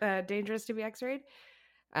dangerous to be x-rayed.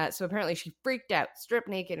 So apparently she freaked out, stripped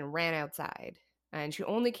naked, and ran outside. And she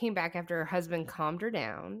only came back after her husband calmed her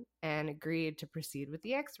down and agreed to proceed with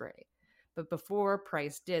the x-ray. But before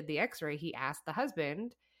Price did the x-ray, he asked the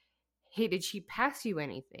husband, hey, did she pass you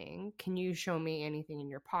anything? Can you show me anything in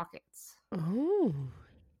your pockets? Oh.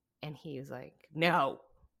 And he was like, no.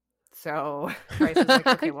 So Price was like,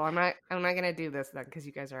 okay, well, I'm not going to do this then, because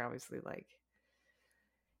you guys are obviously like,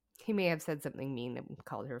 he may have said something mean and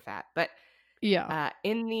called her fat. But yeah.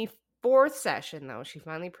 In the fourth session, though, she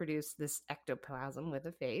finally produced this ectoplasm with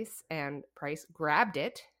a face, and Price grabbed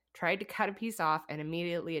it, tried to cut a piece off, and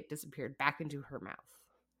immediately it disappeared back into her mouth.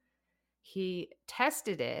 He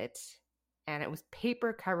tested it, and it was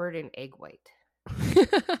paper covered in egg white.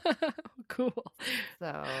 Cool.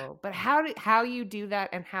 So, but how you do that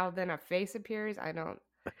and how then a face appears, I don't.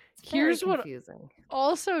 Here's what confusing.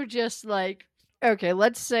 Also, just like, okay,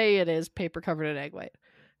 let's say it is paper covered in egg white.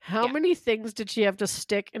 How many things did she have to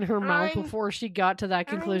stick in her mouth before she got to that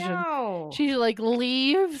conclusion? She's like,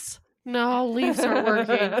 leaves? No, leaves aren't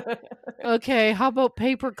working. Okay, how about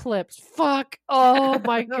paper clips? Fuck. Oh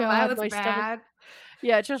my God. My stomach.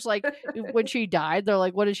 Yeah, it's just like when she died, they're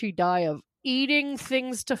like, what did she die of? Eating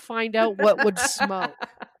things to find out what would smoke.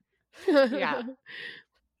 Yeah.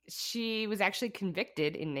 She was actually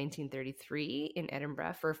convicted in 1933 in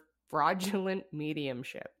Edinburgh for fraudulent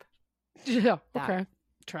mediumship. Yeah, okay.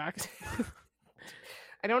 Tracks.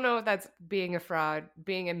 I don't know if that's being a fraud,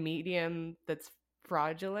 being a medium that's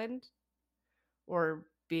fraudulent, or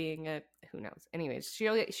being a, who knows. Anyways, she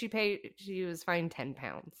was fined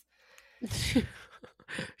 £10.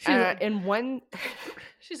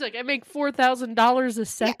 She's like, I make $4,000 a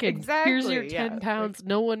second. Yeah, exactly. Here's your £10.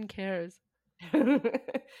 No one cares.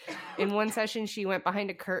 In one session, she went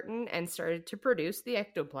behind a curtain and started to produce the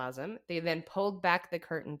ectoplasm. They then pulled back the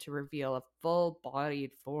curtain to reveal a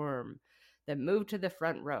full-bodied form that moved to the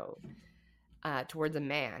front row towards a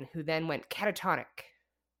man who then went catatonic.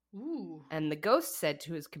 Ooh. And the ghost said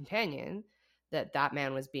to his companion that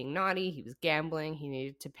man was being naughty, he was gambling, he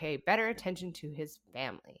needed to pay better attention to his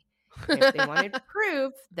family. And if they wanted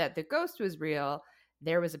proof that the ghost was real,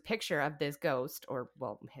 there was a picture of this ghost, or,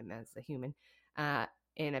 well, him as the human,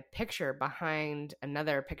 in a picture behind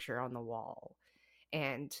another picture on the wall.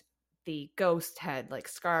 And the ghost had, like,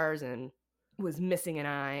 scars and was missing an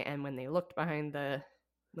eye. And when they looked when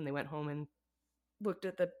they went home and looked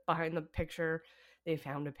at behind the picture, they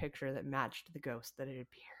found a picture that matched the ghost that had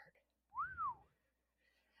appeared.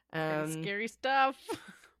 Scary stuff.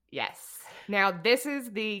 Yes. Now, this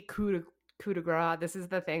is the coup de grace. This is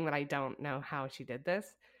the thing that I don't know how she did this.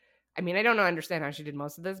 I mean, I don't understand how she did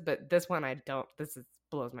most of this, but this one I don't.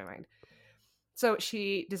 Blows my mind. So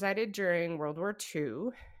she decided during World War II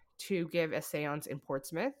to give a seance in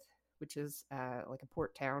Portsmouth, which is like a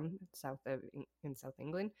port town in South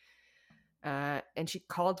England. And she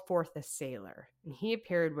called forth a sailor, and he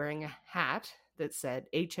appeared wearing a hat that said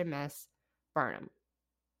HMS Barnum.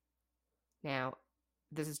 Now,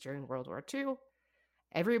 this is during World War II.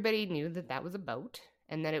 Everybody knew that was a boat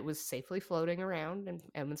and that it was safely floating around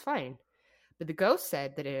and was fine. But the ghost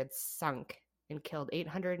said that it had sunk and killed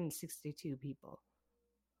 862 people.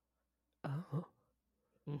 Oh.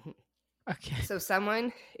 Mm-hmm. Okay. So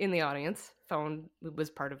someone in the audience was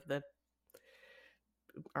part of the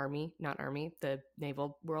the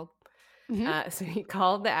naval world. Mm-hmm. So he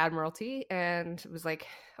called the Admiralty and was like,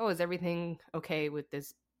 oh, is everything okay with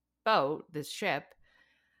this boat, this ship?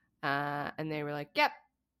 And they were like, yep,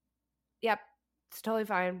 it's totally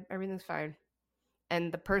fine, everything's fine.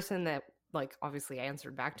 And the person that, like, obviously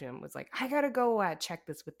answered back to him was like, I gotta go check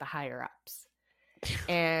this with the higher ups.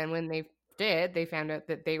 And when they did, they found out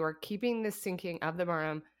that they were keeping the sinking of the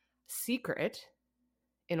Barnum secret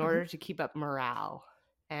in order to keep up morale,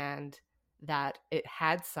 and that it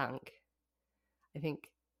had sunk, I think,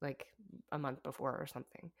 like a month before or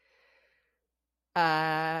something.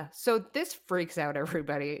 So this freaks out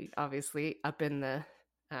everybody, obviously, up in the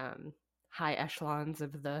high echelons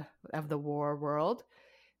of the war world,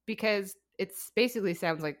 because it's basically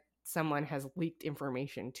sounds like someone has leaked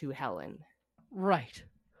information to Helen. Right.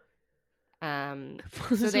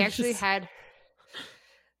 So they actually had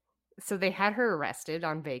So they had her arrested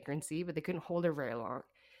on vagrancy, but they couldn't hold her very long.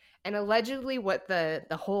 And allegedly what the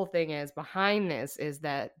whole thing is behind this is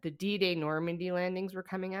that the D-Day Normandy landings were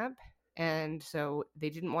coming up. And so they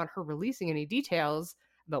didn't want her releasing any details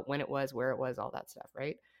about when it was, where it was, all that stuff,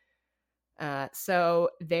 right? So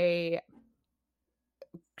they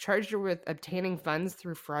charged her with obtaining funds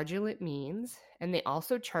through fraudulent means. And they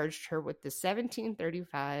also charged her with the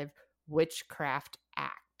 1735 Witchcraft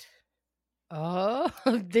Act. Oh,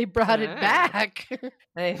 they brought it back.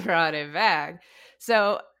 They brought it back.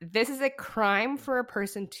 So this is a crime for a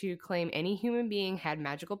person to claim any human being had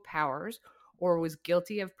magical powers or was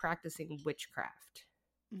guilty of practicing witchcraft.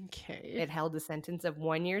 Okay. It held a sentence of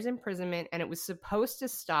 1 year's imprisonment, and it was supposed to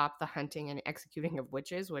stop the hunting and executing of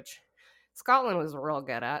witches, which Scotland was real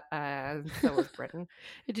good at. So was Britain.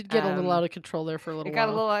 It did get a little out of control there for a little while. It got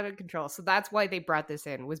a little out of control. So that's why they brought this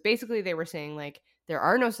in. Was basically they were saying, like, there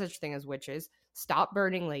are no such thing as witches. Stop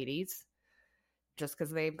burning ladies just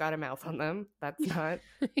because they've got a mouth on them. That's not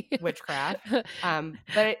witchcraft.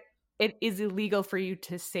 But it is illegal for you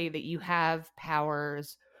to say that you have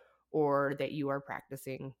powers or that you are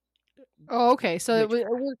practicing. Oh, okay. So it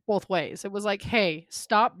worked both ways. It was like, hey,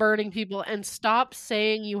 stop burning people and stop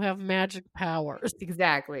saying you have magic powers.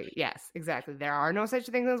 Exactly. Yes, exactly. There are no such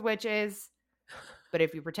things as witches. But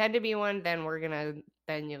if you pretend to be one, then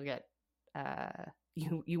then you'll get,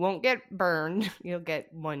 you won't get burned. You'll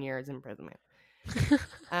get 1 year's imprisonment.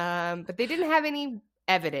 But they didn't have any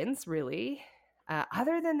evidence really,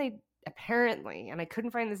 other than they apparently, and I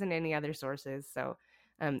couldn't find this in any other sources. So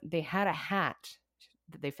they had a hat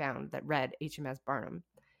that they found that read HMS Barnum.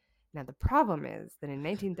 Now the problem is that in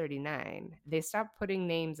 1939 they stopped putting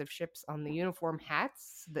names of ships on the uniform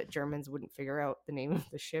hats so that Germans wouldn't figure out the name of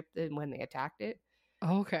the ship when they attacked it.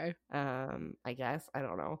 Okay. I guess, I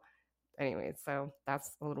don't know. Anyway, so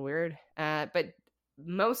that's a little weird. But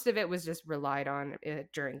most of it was just relied on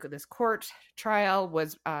during this court trial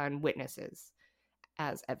was on witnesses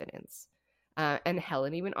as evidence. And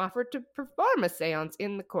Helen even offered to perform a seance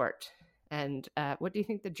in the court. And what do you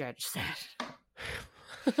think the judge said?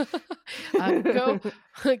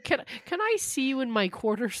 Can I see you in my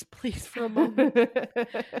quarters, please, for a moment?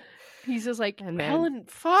 He's just like, Helen,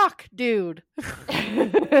 fuck, dude.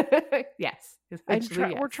 Yes.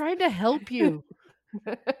 We're trying to help you.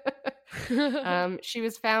 She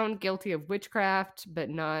was found guilty of witchcraft, but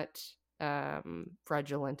not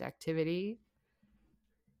fraudulent activity.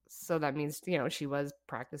 So that means, she was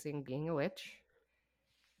practicing being a witch.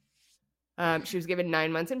 She was given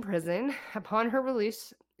 9 months in prison. Upon her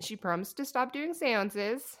release, she promised to stop doing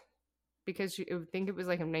seances because I think it was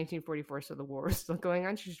like in 1944, so the war was still going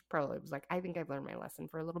on. She probably was like, I think I've learned my lesson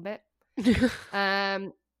for a little bit.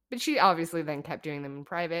 But she obviously then kept doing them in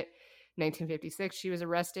private. 1956, she was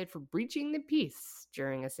arrested for breaching the peace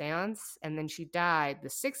during a seance, and then she died the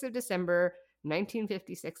 6th of December,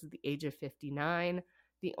 1956, at the age of 59.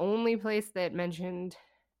 The only place that mentioned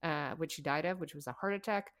what she died of, which was a heart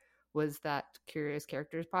attack, was that Curious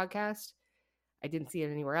Characters podcast. I didn't see it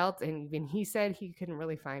anywhere else, and even he said he couldn't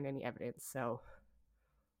really find any evidence, so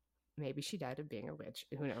maybe she died of being a witch.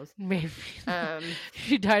 Who knows? Maybe.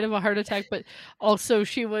 She died of a heart attack, but also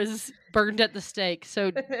she was burned at the stake,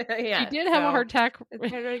 so yeah, she did have a heart attack. It's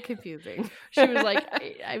very confusing. She was like,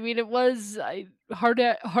 I mean, it was heart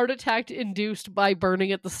attack induced by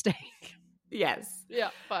burning at the stake. Yes. Yeah,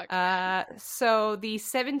 fuck. So the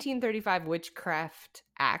 1735 Witchcraft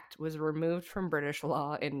Act was removed from British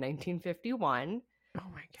law in 1951. Oh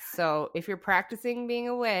my god. So if you're practicing being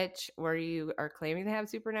a witch or you are claiming to have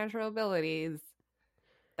supernatural abilities,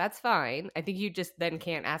 that's fine. I think you just then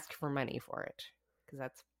can't ask for money for it because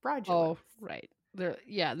that's fraudulent. Oh, right. They're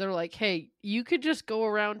like, hey, you could just go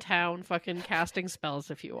around town fucking casting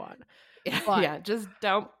spells if you want. But yeah, just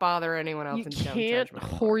don't bother anyone else. You can't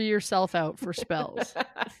whore yourself out for spells.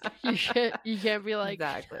 you can't be like,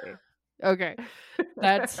 exactly. Okay,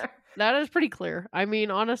 that is pretty clear. I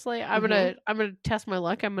mean, honestly, I'm gonna test my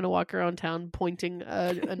luck. I'm gonna walk around town pointing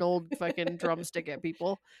an old fucking drumstick at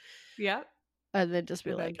people. Yeah, and then just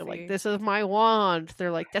be like, this is my wand.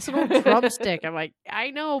 They're like, that's an old drumstick. I'm like,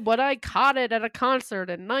 I know, but I caught it at a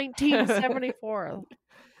concert in 1974.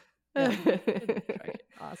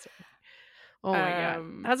 Awesome. Oh my god,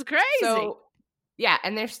 that's crazy. So, yeah,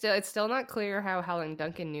 and it's still not clear how Helen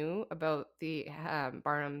Duncan knew about the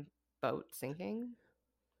Barnum boat sinking.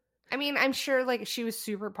 I mean, I'm sure like she was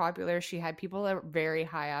super popular. She had people that were very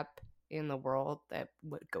high up in the world that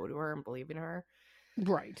would go to her and believe in her.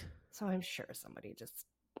 Right. So I'm sure somebody just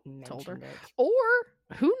told her it. Or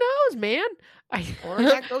who knows, man? Or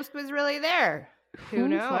that ghost was really there.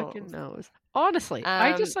 Who fucking knows? Honestly,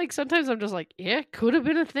 I just like sometimes I'm just like, yeah, could have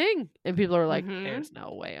been a thing, and people are like, there's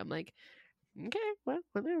no way. I'm like, okay, well,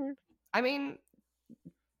 whatever. I mean,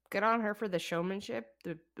 good on her for the showmanship,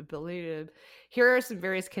 the ability to. Here are some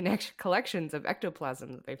various collections of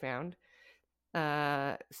ectoplasm that they found.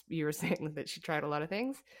 You were saying that she tried a lot of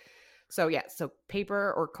things. So so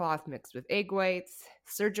paper or cloth mixed with egg whites,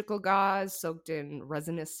 surgical gauze soaked in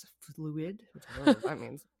resinous fluid, which I don't know what that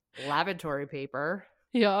means, lavatory paper,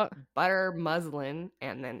 yeah, butter, muslin,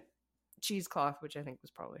 and then cheesecloth, which I think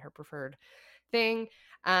was probably her preferred thing.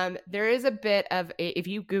 There is a bit of if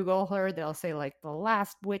you Google her, they'll say like the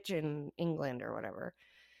last witch in England or whatever,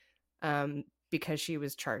 because she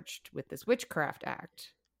was charged with this witchcraft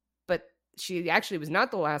act. But she actually was not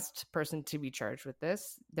the last person to be charged with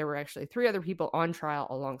this. There were actually 3 other people on trial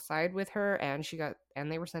alongside with her, and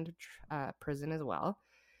they were sent to prison as well.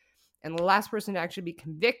 And the last person to actually be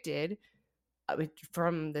convicted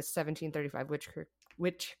from the 1735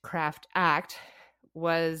 Witchcraft Act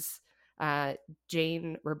was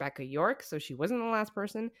Jane Rebecca York. So she wasn't the last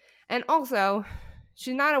person. And also,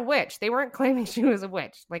 she's not a witch. They weren't claiming she was a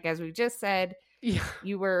witch. Like, as we just said,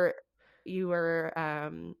 you were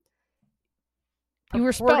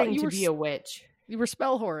purporting to be a witch. You were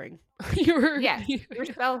spell whoring. you were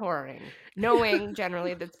spell whoring, knowing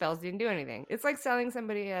generally that spells didn't do anything. It's like selling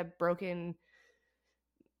somebody a broken,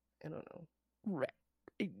 I don't know.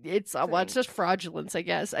 It's just fraudulence, I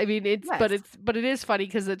guess. I mean, but it is funny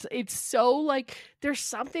because it's so like there's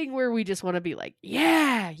something where we just want to be like,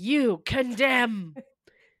 yeah, you condemn.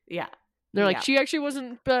 Yeah, they're like, she actually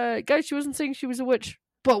wasn't, guys. She wasn't saying she was a witch,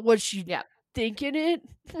 but was she thinking it?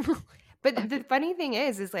 But the funny thing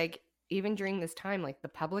is like even during this time, like the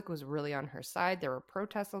public was really on her side. There were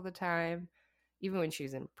protests all the time, even when she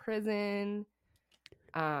was in prison.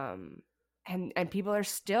 And people are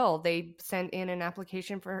still, they sent in an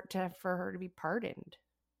application for her to be pardoned.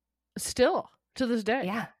 Still to this day.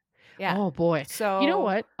 Yeah. Oh boy. So you know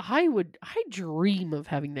what? I dream of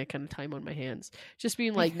having that kind of time on my hands. Just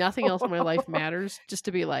being like nothing else in my life matters. Just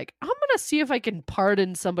to be like, I'm gonna see if I can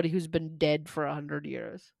pardon somebody who's been dead for 100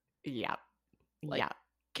 years. Yeah. Like,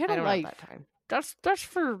 get a life. That time. That's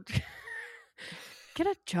for get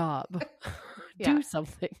a job. Do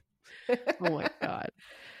something. Oh my God.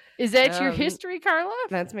 Is that your history, Carla?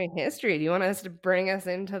 That's my history. Do you want us to bring us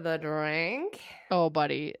into the drink? Oh,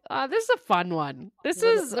 buddy. This is a fun one. This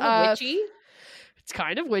is witchy. It's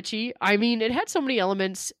kind of witchy. I mean, it had so many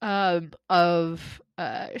elements of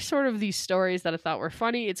sort of these stories that I thought were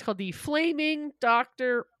funny. It's called the Flaming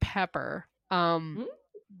Dr. Pepper.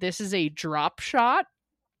 This is a drop shot.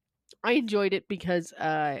 I enjoyed it because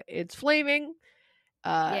it's flaming.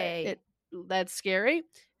 Yay. That's scary.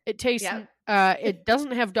 It tastes. It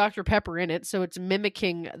doesn't have Dr. Pepper in it, so it's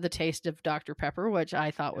mimicking the taste of Dr. Pepper, which I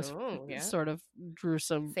thought was sort of drew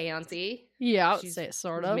some seance-y. Yeah,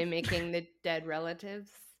 sort of mimicking the dead relatives.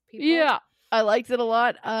 People. Yeah, I liked it a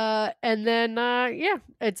lot. And then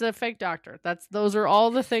it's a fake doctor. Those are all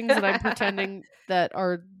the things that I'm pretending that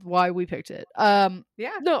are why we picked it. No, I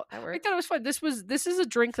thought it was fun. This is a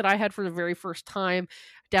drink that I had for the very first time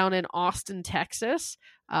down in Austin, Texas.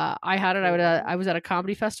 I had it. I was at a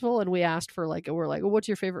comedy festival, and we asked for we're like, well, what's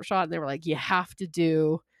your favorite shot? And they were like, you have to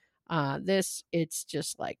do this. It's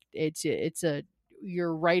just like it's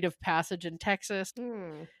your rite of passage in Texas.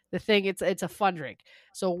 The thing, it's a fun drink.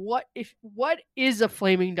 So what is a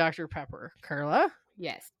flaming Dr. Pepper, Carla?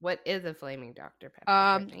 Yes. What is a flaming Dr.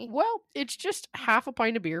 Pepper? Well, it's just half a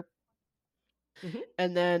pint of beer.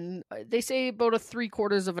 And then they say about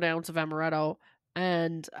 3/4 of an ounce of amaretto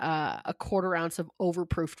and a 1/4 ounce of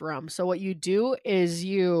overproofed rum. So what you do is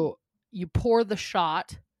you pour the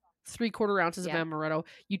shot, 3/4 ounces of amaretto.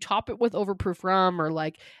 You top it with overproof rum or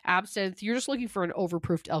like absinthe. You're just looking for an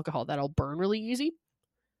overproofed alcohol that'll burn really easy.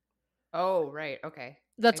 Oh, right. Okay.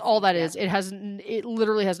 That's all that is. It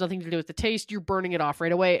literally has nothing to do with the taste. You're burning it off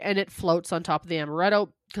right away, and it floats on top of the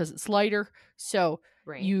amaretto because it's lighter. So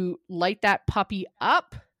you light that puppy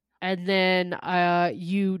up, and then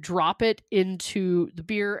you drop it into the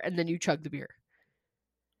beer, and then you chug the beer.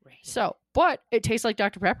 Right. So, but it tastes like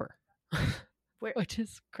Dr. Pepper, which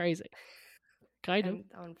is crazy. Kind of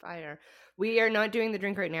on fire. We are not doing the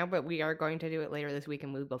drink right now, but we are going to do it later this week,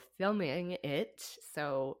 and we'll be filming it.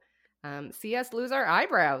 So. See us lose our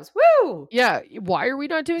eyebrows. Woo! Yeah. Why are we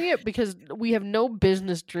not doing it? Because we have no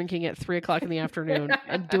business drinking at 3:00 in the afternoon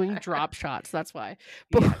and doing drop shots. That's why.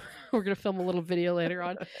 But we're gonna film a little video later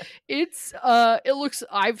on. It looks.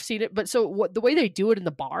 I've seen it, but so the way they do it in the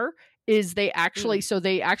bar is they actually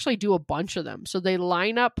do a bunch of them. So they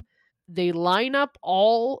line up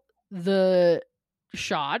all the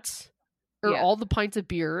shots or all the pints of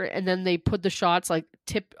beer, and then they put the shots like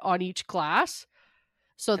tip on each glass.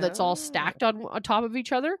 So that's all stacked on top of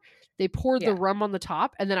each other. They poured the rum on the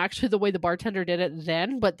top, and then actually the way the bartender did it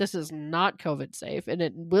then, but this is not COVID safe, and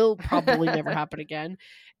it will probably never happen again,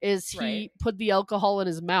 is he put the alcohol in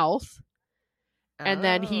his mouth, and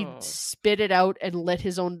then he spit it out and lit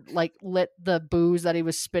the booze that he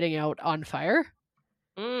was spitting out on fire.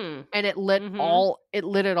 And it lit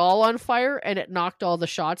it all on fire, and it knocked all the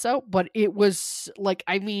shots out. But it was like,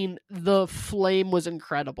 I mean, the flame was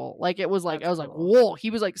incredible. Like, it was like, I was like, whoa.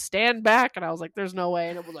 He was like, stand back, and I was like, there's no way.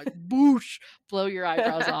 And it was like, boosh, blow your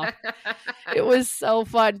eyebrows off. It was so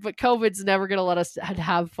fun. But COVID's never gonna let us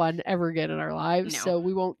have fun ever again in our lives, so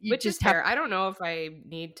we won't. Which is fair. I don't know if I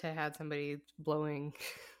need to have somebody blowing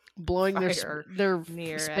their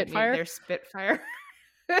Spitfire. Their Spitfire.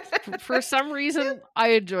 For some reason,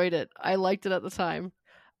 I enjoyed it. I liked it at the time.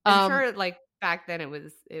 I'm sure, like, back then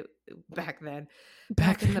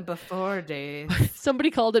back in the before days. Somebody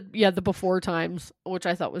called it, the before times, which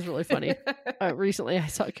I thought was really funny. Recently, I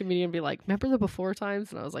saw a comedian be like, "Remember the before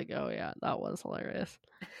times?" And I was like, "Oh yeah, that was hilarious."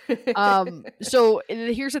 So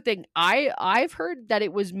here's the thing: I've heard that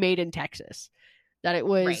it was made in Texas. That it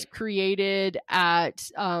was created at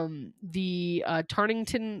the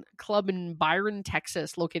Tarnington Club in Byron,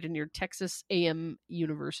 Texas, located near Texas A&M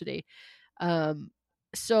University. But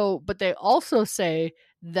they also say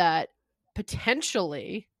that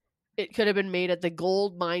potentially it could have been made at the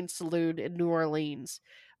Gold Mine Saloon in New Orleans.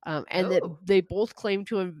 And that they both claim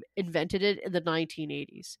to have invented it in the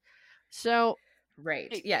 1980s. So...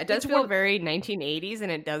 it does feel very 1980s,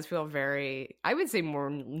 and it does feel very, I would say,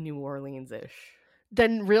 more New Orleans-ish.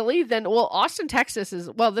 Austin, Texas is,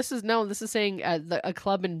 this is saying a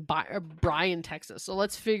club in Bryan, Texas. So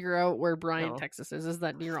let's figure out where Bryan, Texas is. Is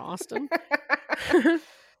that near Austin?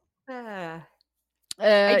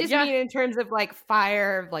 I just mean in terms of like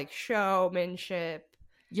fire, like showmanship.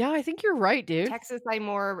 Yeah, I think you're right, dude. Texas, I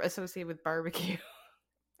more associate with barbecue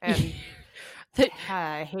and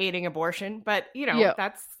hating abortion, but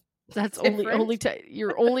that's only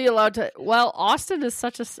you're only allowed to. Well, Austin is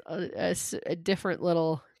such a different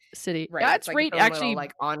little city. Right. Yeah, it's like right. Actually,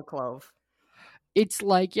 like enclave. It's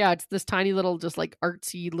like it's this tiny little, just like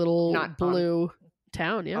artsy little blue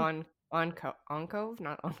town. Yeah, enclave,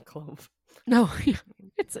 not enclave. No,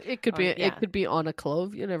 it could be on a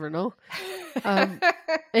clove. You never know.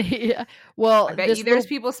 Yeah. Well, I bet there's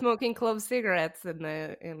people smoking clove cigarettes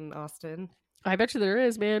in Austin. I bet you there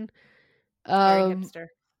is, man.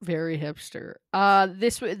 Very hipster.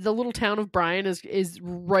 The little town of Bryan is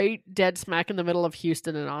right dead smack in the middle of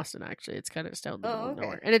Houston and Austin. Actually, it's kind of just out in the middle of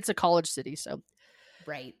nowhere, and it's a college city. So,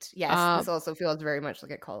 yes, this also feels very much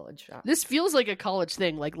like a college shop. This feels like a college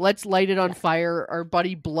thing. Like, let's light it on fire. Our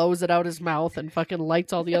buddy blows it out his mouth and fucking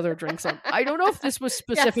lights all the other drinks on. I don't know if this was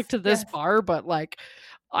specific to this bar, but like,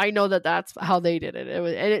 I know that's how they did it.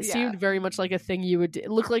 It seemed very much like a thing you would do. It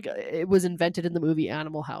looked like it was invented in the movie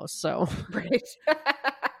Animal House. So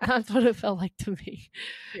that's what it felt like to me.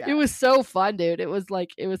 Yeah. It was so fun, dude. It was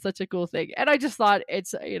such a cool thing. And I just thought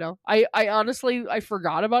it's, I honestly, I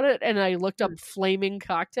forgot about it, and I looked up flaming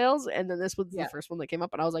cocktails, and then this was the first one that came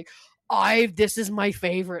up, and I was like, this is my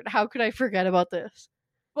favorite. How could I forget about this?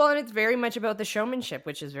 Well, and it's very much about the showmanship,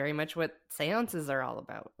 which is very much what seances are all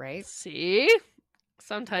about, right? See?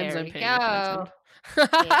 Sometimes I'm paying attention.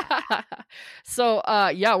 Yeah. So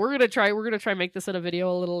we're gonna try make this in a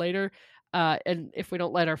video a little later. And if we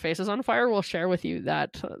don't light our faces on fire, we'll share with you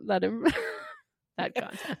that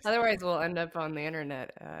contest. Otherwise, we'll end up on the internet.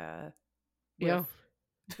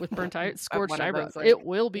 With burnt scorched eyebrows. It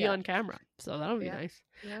will be on camera, so that'll be nice.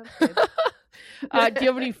 Yeah. Do you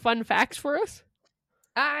have any fun facts for us?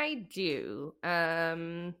 I do.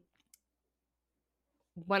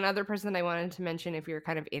 One other person I wanted to mention, if you're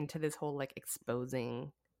kind of into this whole like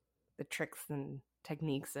exposing the tricks and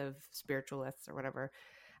techniques of spiritualists or whatever,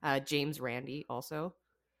 James Randi, also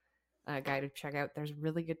a guy to check out. There's a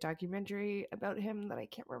really good documentary about him that I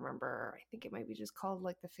can't remember. I think it might be just called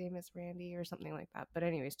like The Famous Randi or something like that. But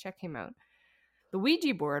anyways, check him out. The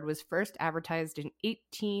Ouija board was first advertised in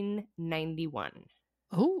 1891.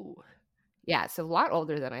 Oh. Yeah, so a lot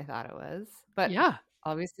older than I thought it was. But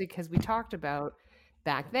obviously, because we talked about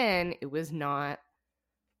back then, it was not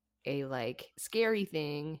a like scary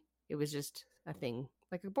thing. It was just a thing,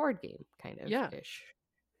 like a board game kind of ish.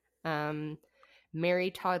 Mary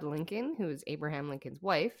Todd Lincoln, who is Abraham Lincoln's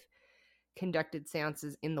wife, conducted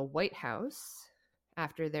seances in the White House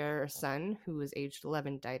after their son, who was aged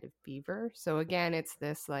 11, died of fever. So again, it's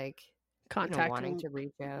this like wanting to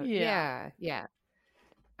reach out. Yeah.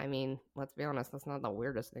 I mean, let's be honest, that's not the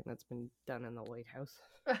weirdest thing that's been done in the White House.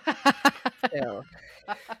 Still.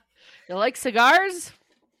 You like cigars?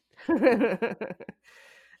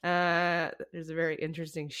 There's a very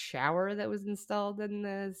interesting shower that was installed in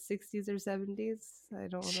the 60s or 70s. I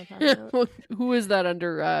don't want to talk about. Who is that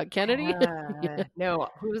under? Kennedy? No,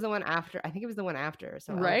 who was the one after? I think it was the one after.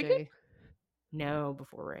 So Reagan? LJ. No,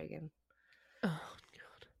 before Reagan. Oh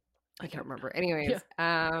God, I can't remember. Anyways,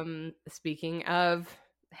 speaking of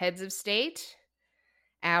heads of state,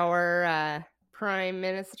 our Prime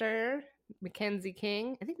Minister Mackenzie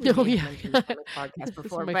King. I think we mentioned this on the podcast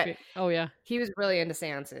before, but he was really into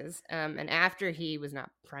seances. And after he was not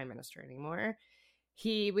Prime Minister anymore,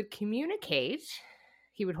 he would communicate.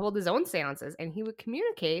 He would hold his own seances, and he would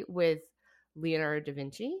communicate with Leonardo da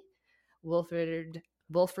Vinci, Wilfrid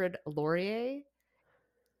Laurier,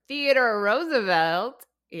 Theodore Roosevelt.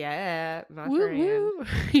 Yeah, my friend.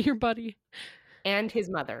 Your buddy. And his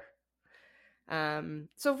mother.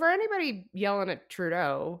 So for anybody yelling at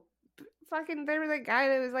Trudeau, fucking there was a guy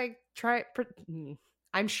that was like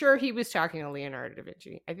I'm sure he was talking to Leonardo da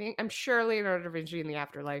Vinci. I'm sure Leonardo da Vinci in the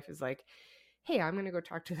afterlife is like, hey, I'm gonna go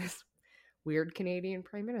talk to this weird Canadian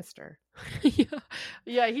Prime Minister.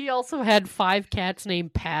 Yeah, he also had 5 cats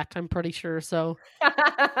named Pat, I'm pretty sure, so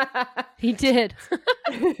he did.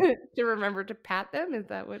 To remember to pat them? Is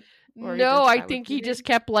that what? No, I think he just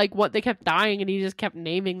kept they kept dying and he just kept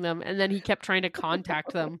naming them, and then he kept trying to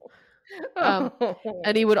contact them.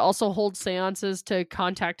 And he would also hold seances to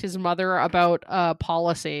contact his mother about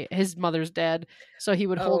policy. His mother's dead, so he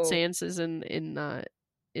would hold seances on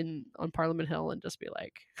Parliament Hill and just be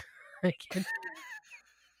like,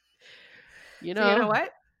 you know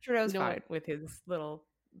what? Trudeau's fine with his little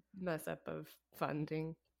mess up of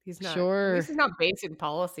funding. He's not. Sure. At least he's not basing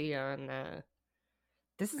policy on.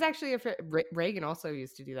 This is actually Reagan also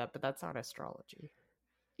used to do that, but that's not astrology.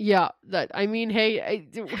 Yeah, hey,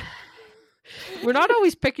 we're not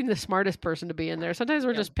always picking the smartest person to be in there. Sometimes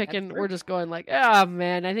we're just picking. We're just going like, oh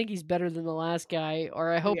man, I think he's better than the last guy,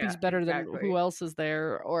 or I hope he's better than who else is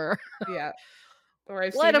there, or or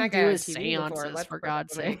I've let seen him that guy do on his TV seances for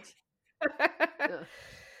God's sake.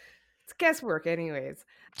 It's guesswork, anyways.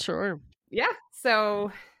 Sure. Yeah.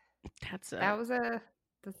 So that was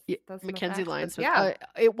that's Mackenzie Lyons. Yeah.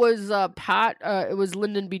 It was Pat. It was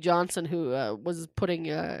Lyndon B. Johnson who was putting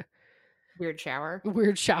weird shower.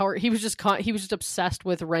 He was just obsessed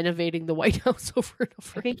with renovating the White House over and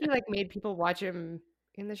over. I think he made people watch him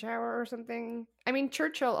in the shower or something. I mean,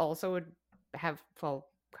 Churchill also would have full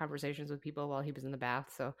conversations with people while he was in the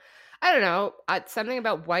bath. So I don't know, something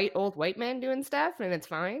about old white men doing stuff, and it's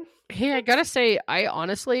fine. Hey, I gotta say, I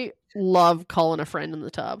honestly love calling a friend in the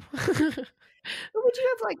tub. Would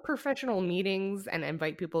you have professional meetings and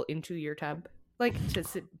invite people into your tub, to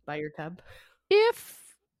sit by your tub? If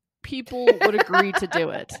people would agree to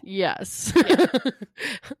do it, yes. Yeah.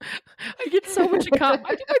 I get so much I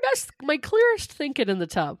do my clearest thinking in the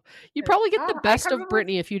tub. You probably get the best of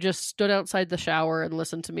Brittany if you just stood outside the shower and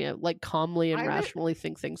listened to me calmly and rationally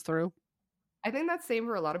think things through. I think that's same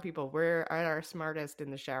for a lot of people. We're at our smartest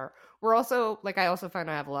in the shower. We're also I also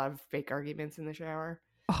find I have a lot of fake arguments in the shower.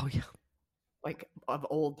 Oh yeah. Of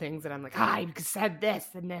old things that I'm like, I said this,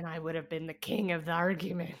 and then I would have been the king of the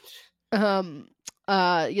argument.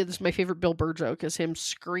 This is my favorite Bill Burr joke, is him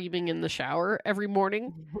screaming in the shower every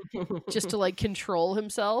morning just to control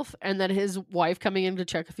himself, and then his wife coming in to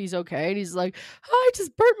check if he's okay, and he's like, oh, I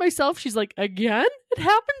just burnt myself. She's like, again? It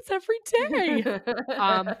happens every day.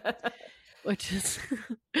 Which is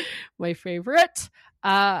my favorite.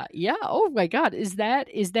 Yeah. Oh my God. Is that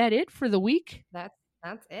it for the week?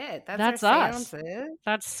 That's it. That's our us. Seances.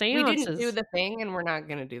 That's seances. We didn't do the thing, and we're not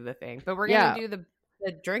going to do the thing, but we're going to do the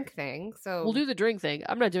drink thing. So we'll do the drink thing.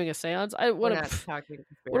 I'm not doing a seance. What do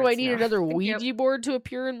I need? No. Another Ouija board to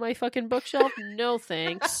appear in my fucking bookshelf? No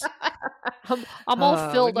thanks. I'm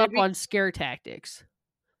all filled up on scare tactics.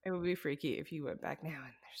 It would be freaky if you went back now and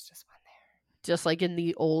there's just one there. Just like in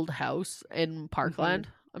the old house in Parkland.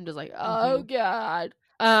 Mm-hmm. I'm just like, oh God.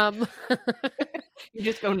 You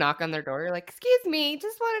just go knock on their door. You're like, excuse me,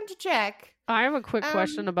 just wanted to check. I have a quick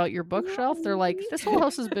question about your bookshelf. They're like, this whole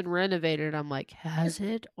house has been renovated. I'm like, has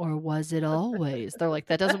it, or was it always? They're like,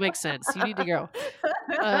 that doesn't make sense. You need to go.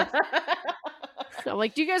 I'm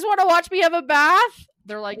like, do you guys want to watch me have a bath?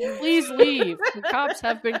 They're like, please leave. The cops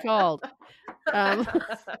have been called.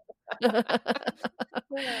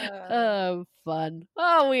 fun.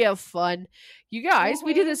 Oh, we have fun. You guys,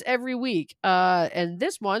 we do this every week. And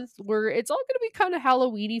this month it's all going to be kind of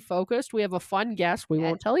Halloween-y focused. We have a fun guest. We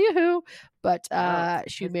won't tell you who, but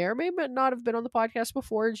she may or may not have been on the podcast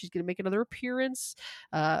before, and she's going to make another appearance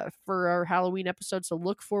for our Halloween episode. So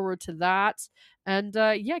look forward to that. And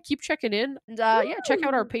keep checking in. And check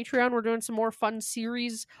out our Patreon. We're doing some more fun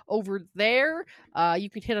series over there. You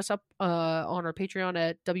can hit us up on our Patreon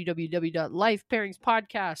at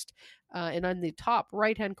www.lifepairings.podcast. And on the top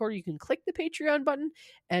right-hand corner, you can click the Patreon button,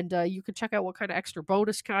 and you can check out what kind of extra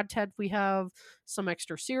bonus content we have, some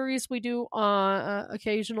extra series we do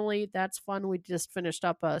occasionally. That's fun. We just finished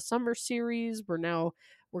up a summer series. We're going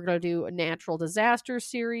to do a natural disaster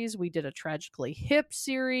series. We did a tragically hip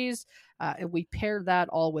series, and we paired that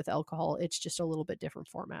all with alcohol. It's just a little bit different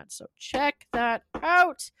format. So check that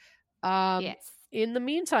out. Yes. In the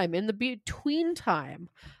meantime, in the between time,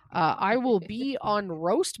 I will be on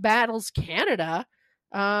Roast Battles Canada.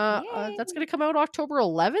 That's going to come out October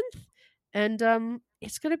 11th. And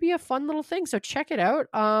it's going to be a fun little thing. So check it out.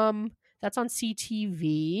 That's on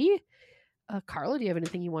CTV. Carla, do you have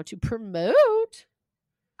anything you want to promote?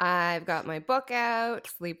 I've got my book out,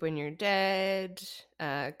 Sleep When You're Dead,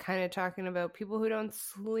 kind of talking about people who don't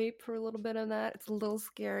sleep for a little bit of that. It's a little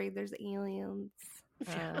scary. There's aliens.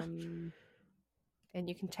 And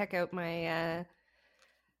you can check out my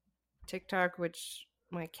TikTok, which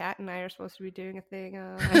my cat and I are supposed to be doing a thing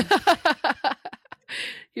on.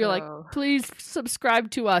 You're like, please subscribe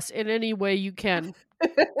to us in any way you can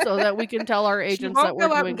so that we can tell our agents that we're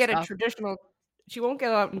doing stuff. She won't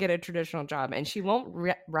go out and get a traditional job, and she won't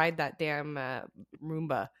ride that damn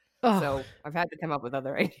Roomba. Oh. So I've had to come up with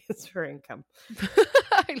other ideas for income.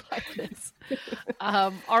 I like this.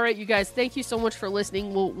 All right, you guys, thank you so much for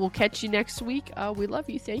listening. We'll catch you next week. We love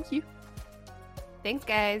you. Thank you. Thanks,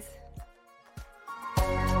 guys.